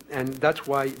 And that's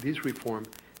why this reform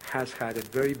has had a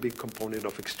very big component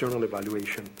of external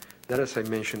evaluation that, as I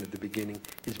mentioned at the beginning,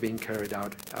 is being carried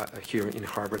out here in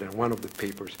Harvard, and one of the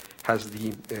papers has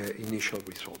the initial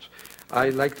results. I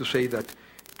like to say that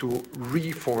to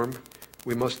reform,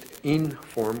 we must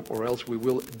inform, or else we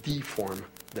will deform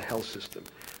the health system.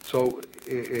 So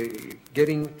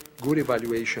getting good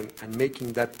evaluation and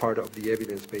making that part of the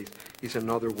evidence base is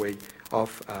another way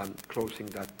of closing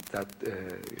that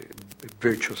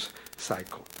virtuous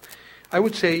cycle. I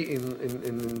would say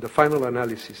in the final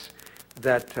analysis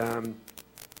that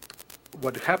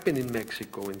what happened in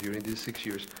Mexico and during these 6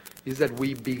 years is that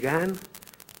we began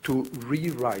to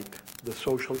rewrite the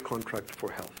social contract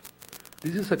for health.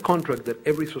 This is a contract that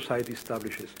every society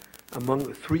establishes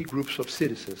among three groups of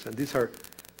citizens, and these are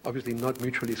obviously not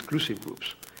mutually exclusive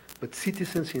groups, but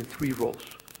citizens in three roles.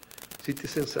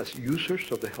 Citizens as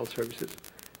users of the health services,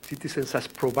 citizens as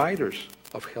providers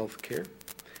of health care,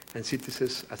 and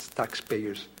citizens as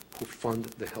taxpayers who fund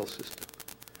the health system.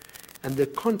 And the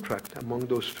contract among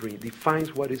those three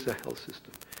defines what is a health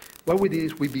system. What we did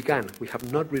is we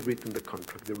have not rewritten the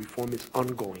contract. The reform is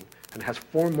ongoing and has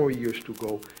 4 more years to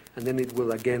go, and then it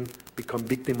will again become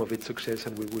victim of its success,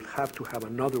 and we will have to have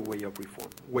another wave of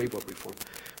reform.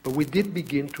 But we did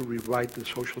begin to rewrite the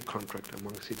social contract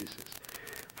among citizens.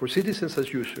 For citizens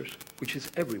as users, which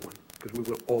is everyone, because we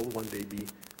will all one day be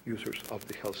users of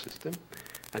the health system,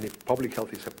 and if public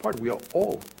health is a part, we are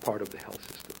all part of the health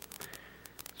system.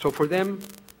 So for them,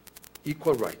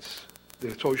 equal rights.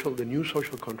 The new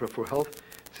social contract for health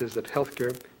says that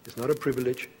healthcare is not a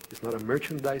privilege, it's not a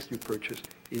merchandise you purchase,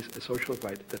 it's a social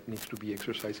right that needs to be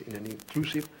exercised in an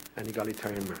inclusive and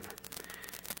egalitarian manner.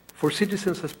 For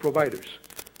citizens as providers,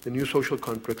 the new social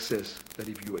contract says that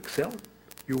if you excel,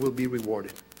 you will be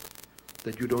rewarded,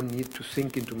 that you don't need to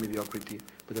sink into mediocrity,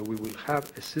 but that we will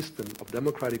have a system of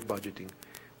democratic budgeting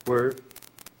where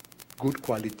good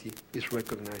quality is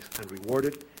recognized and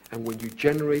rewarded, and when you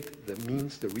generate the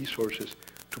means, the resources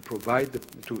to provide,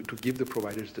 to give the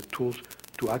providers the tools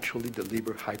to actually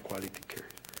deliver high quality care.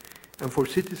 And for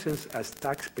citizens as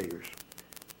taxpayers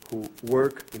who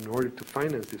work in order to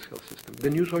finance this health system, the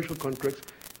new social contracts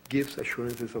gives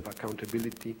assurances of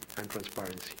accountability and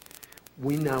transparency.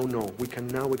 We now know, we can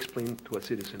now explain to a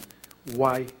citizen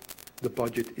why the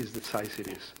budget is the size it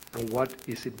is and what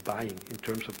is it buying in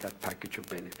terms of that package of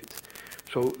benefits.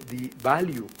 So the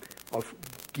value of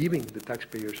giving the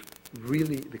taxpayers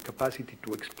really the capacity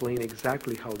to explain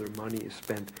exactly how their money is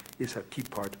spent is a key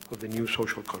part of the new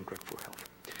social contract for health.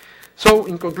 So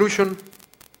in conclusion,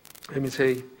 let me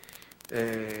say,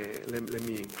 let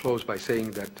me close by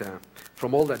saying that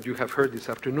from all that you have heard this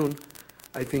afternoon,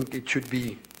 I think it should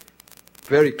be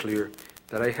very clear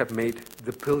that I have made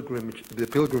the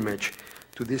pilgrimage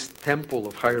to this temple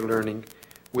of higher learning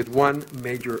with one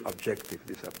major objective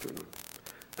this afternoon.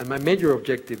 And my major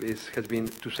objective has been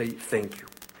to say thank you.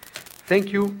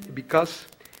 Thank you because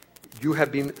you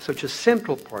have been such a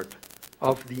central part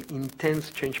of the intense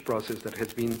change process that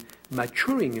has been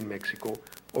maturing in Mexico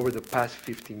over the past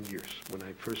 15 years, when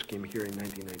I first came here in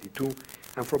 1992,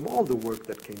 and from all the work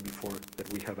that came before that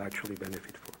we have actually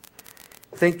benefited from.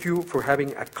 Thank you for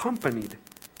having accompanied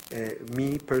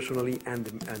me personally and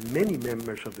many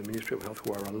members of the Ministry of Health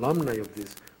who are alumni of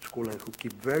this school and who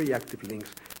keep very active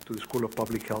links to the School of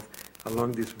Public Health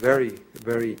along this very,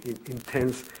 very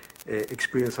intense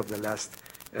experience of the last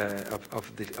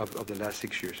of the last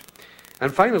 6 years.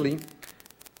 And finally,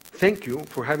 thank you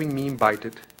for having me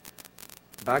invited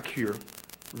back here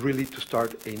really to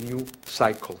start a new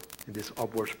cycle in this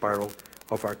upward spiral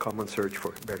of our common search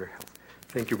for better health.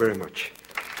 Thank you very much.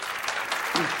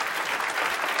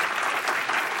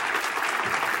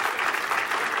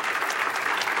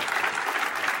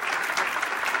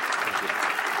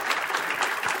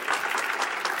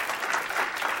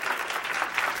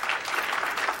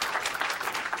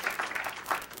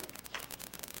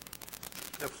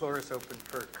 The floor is open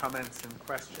for comments and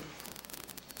questions.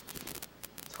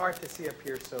 It's hard to see up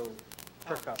here, so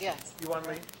perk up. Yes. You want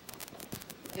to lead?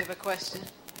 You have a question?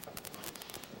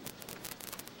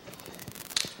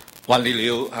 Juan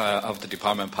Liu of the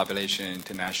Department of Population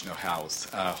International Health.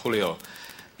 Julio,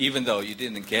 even though you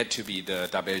didn't get to be the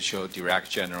WHO Director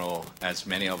General, as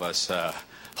many of us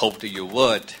hoped you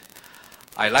would,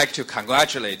 I'd like to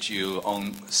congratulate you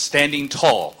on standing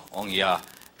tall on your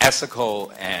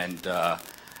ethical and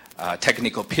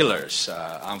technical pillars.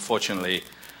 Unfortunately,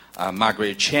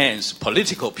 Margaret Chan's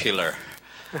political pillar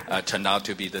turned out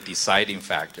to be the deciding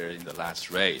factor in the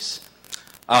last race.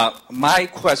 My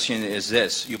question is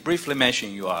this. You briefly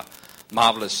mentioned your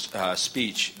marvelous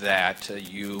speech that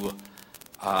you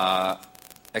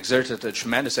exerted a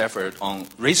tremendous effort on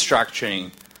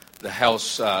restructuring the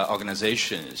health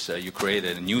organizations. You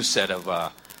created a new set of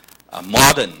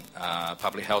modern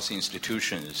public health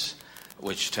institutions,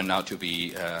 which turned out to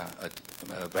be a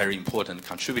very important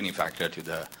contributing factor to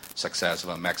the success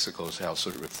of Mexico's health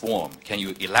reform. Can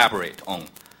you elaborate on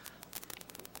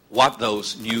what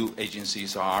those new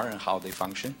agencies are and how they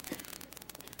function?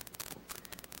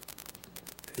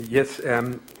 Yes,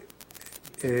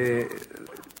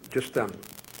 just an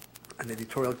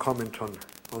editorial comment on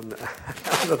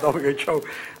the WHO.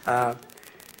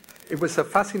 It was a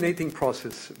fascinating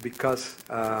process because,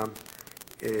 a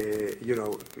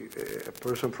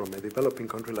person from a developing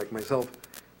country like myself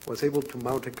was able to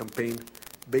mount a campaign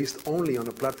based only on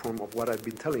a platform of what I've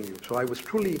been telling you. So I was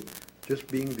truly just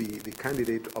being the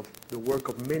candidate of the work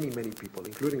of many, many people,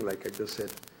 including, like I just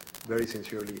said, very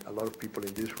sincerely, a lot of people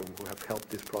in this room who have helped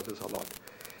this process a lot.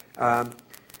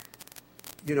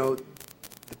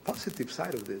 The positive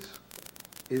side of this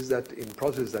is that in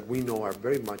processes that we know are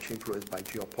very much influenced by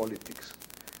geopolitics,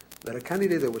 that a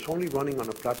candidate that was only running on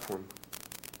a platform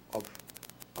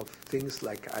of things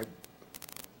like I've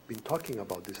been talking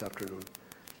about this afternoon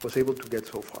was able to get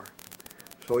so far.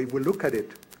 So if we look at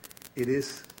it, it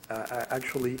is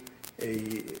actually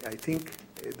I think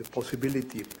the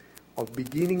possibility of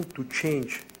beginning to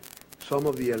change some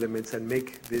of the elements and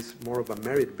make this more of a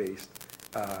merit-based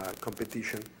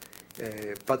competition.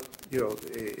 But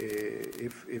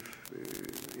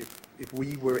if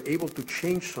we were able to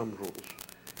change some rules,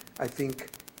 I think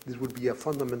this would be a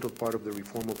fundamental part of the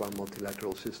reform of our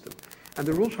multilateral system. And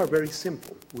the rules are very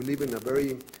simple. We live in a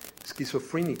very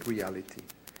schizophrenic reality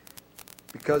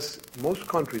because most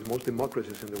countries, most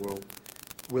democracies in the world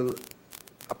will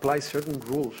apply certain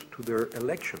rules to their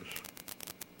elections.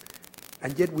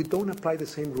 And yet we don't apply the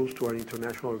same rules to our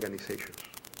international organizations.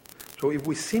 So if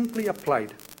we simply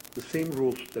applied the same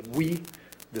rules that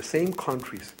the same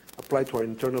countries, apply to our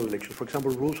internal elections, for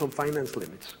example, rules on finance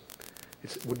limits,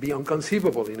 it would be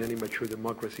inconceivable in any mature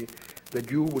democracy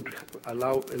that you would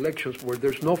allow elections where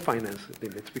there's no finance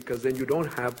limits, because then you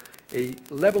don't have a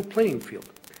level playing field.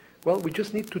 Well, we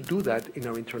just need to do that in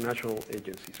our international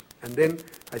agencies. And then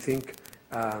I think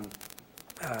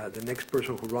the next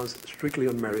person who runs strictly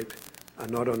on merit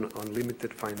and not on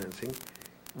limited financing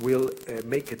will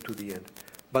make it to the end.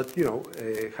 But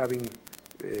having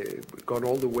gone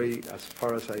all the way as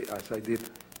far as I did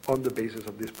on the basis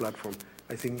of this platform,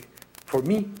 I think for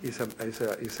me is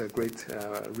a great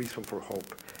reason for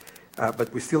hope.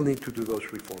 But we still need to do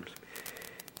those reforms.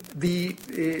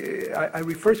 I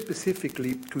refer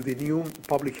specifically to the new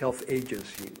public health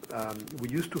agency. We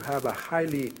used to have a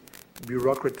highly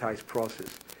bureaucratized process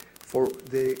for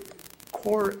the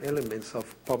core elements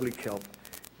of public health,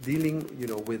 dealing,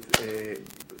 with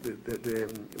the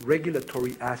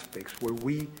regulatory aspects where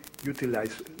we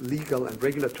utilize legal and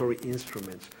regulatory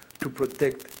instruments to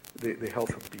protect the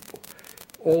health of people.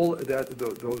 All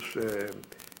those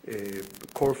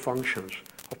core functions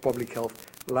of public health,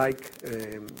 like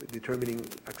determining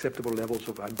acceptable levels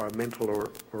of environmental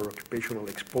or occupational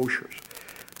exposures,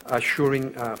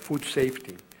 assuring food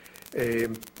safety,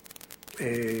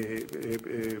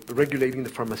 regulating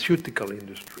the pharmaceutical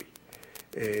industry,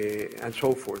 and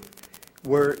so forth,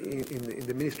 were in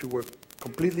the ministry were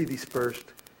completely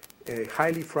dispersed,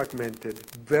 highly fragmented,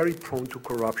 very prone to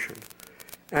corruption.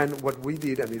 And what we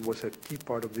did, and it was a key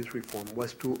part of this reform,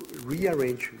 was to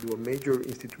rearrange, do a major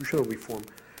institutional reform,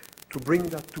 to bring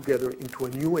that together into a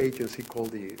new agency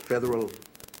called the Federal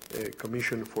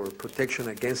Commission for Protection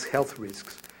Against Health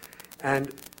Risks,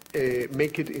 and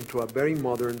make it into a very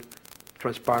modern,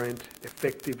 transparent,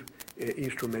 effective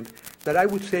instrument that I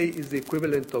would say is the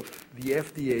equivalent of the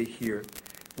FDA here,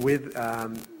 with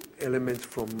elements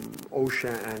from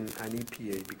OSHA and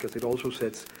EPA, because it also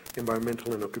sets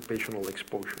environmental and occupational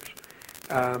exposures.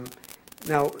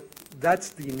 Now, that's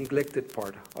the neglected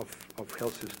part of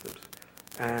health systems.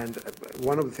 And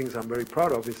one of the things I'm very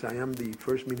proud of is I am the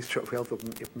first Minister of Health of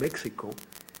Mexico,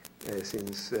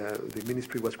 since the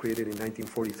ministry was created in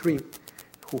 1943,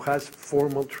 who has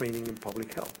formal training in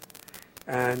public health.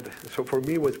 And so for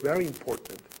me, it was very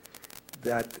important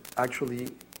that actually,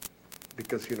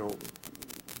 because,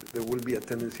 there will be a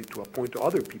tendency to appoint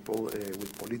other people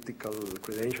with political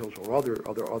credentials or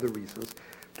other reasons,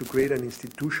 to create an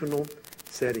institutional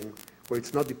setting where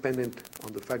it's not dependent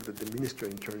on the fact that the minister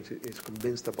in turn is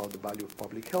convinced about the value of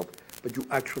public health, but you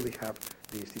actually have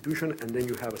the institution, and then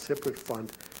you have a separate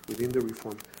fund within the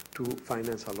reform to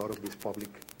finance a lot of these public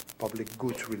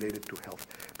goods related to health.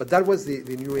 But that was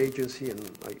the new agency, and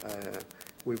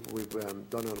we've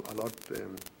done a lot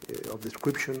of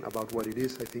description about what it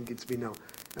is. I think it's been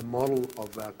a model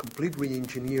of complete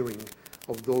re-engineering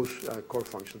of those core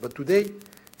functions. But today,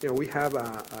 we have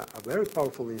a very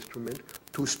powerful instrument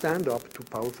to stand up to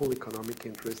powerful economic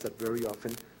interests that very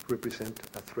often represent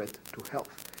a threat to health,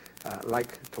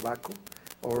 like tobacco,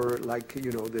 or like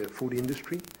the food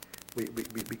industry.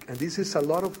 And this is a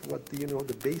lot of what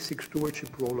the basic stewardship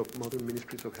role of modern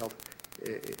ministries of health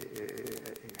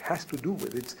has to do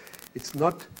with. It's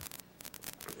not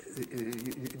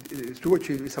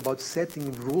stewardship is about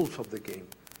setting rules of the game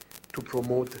to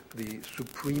promote the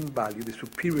supreme value, the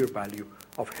superior value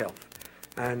of health.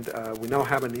 And we now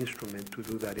have an instrument to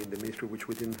do that in the ministry, which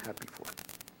we didn't have before.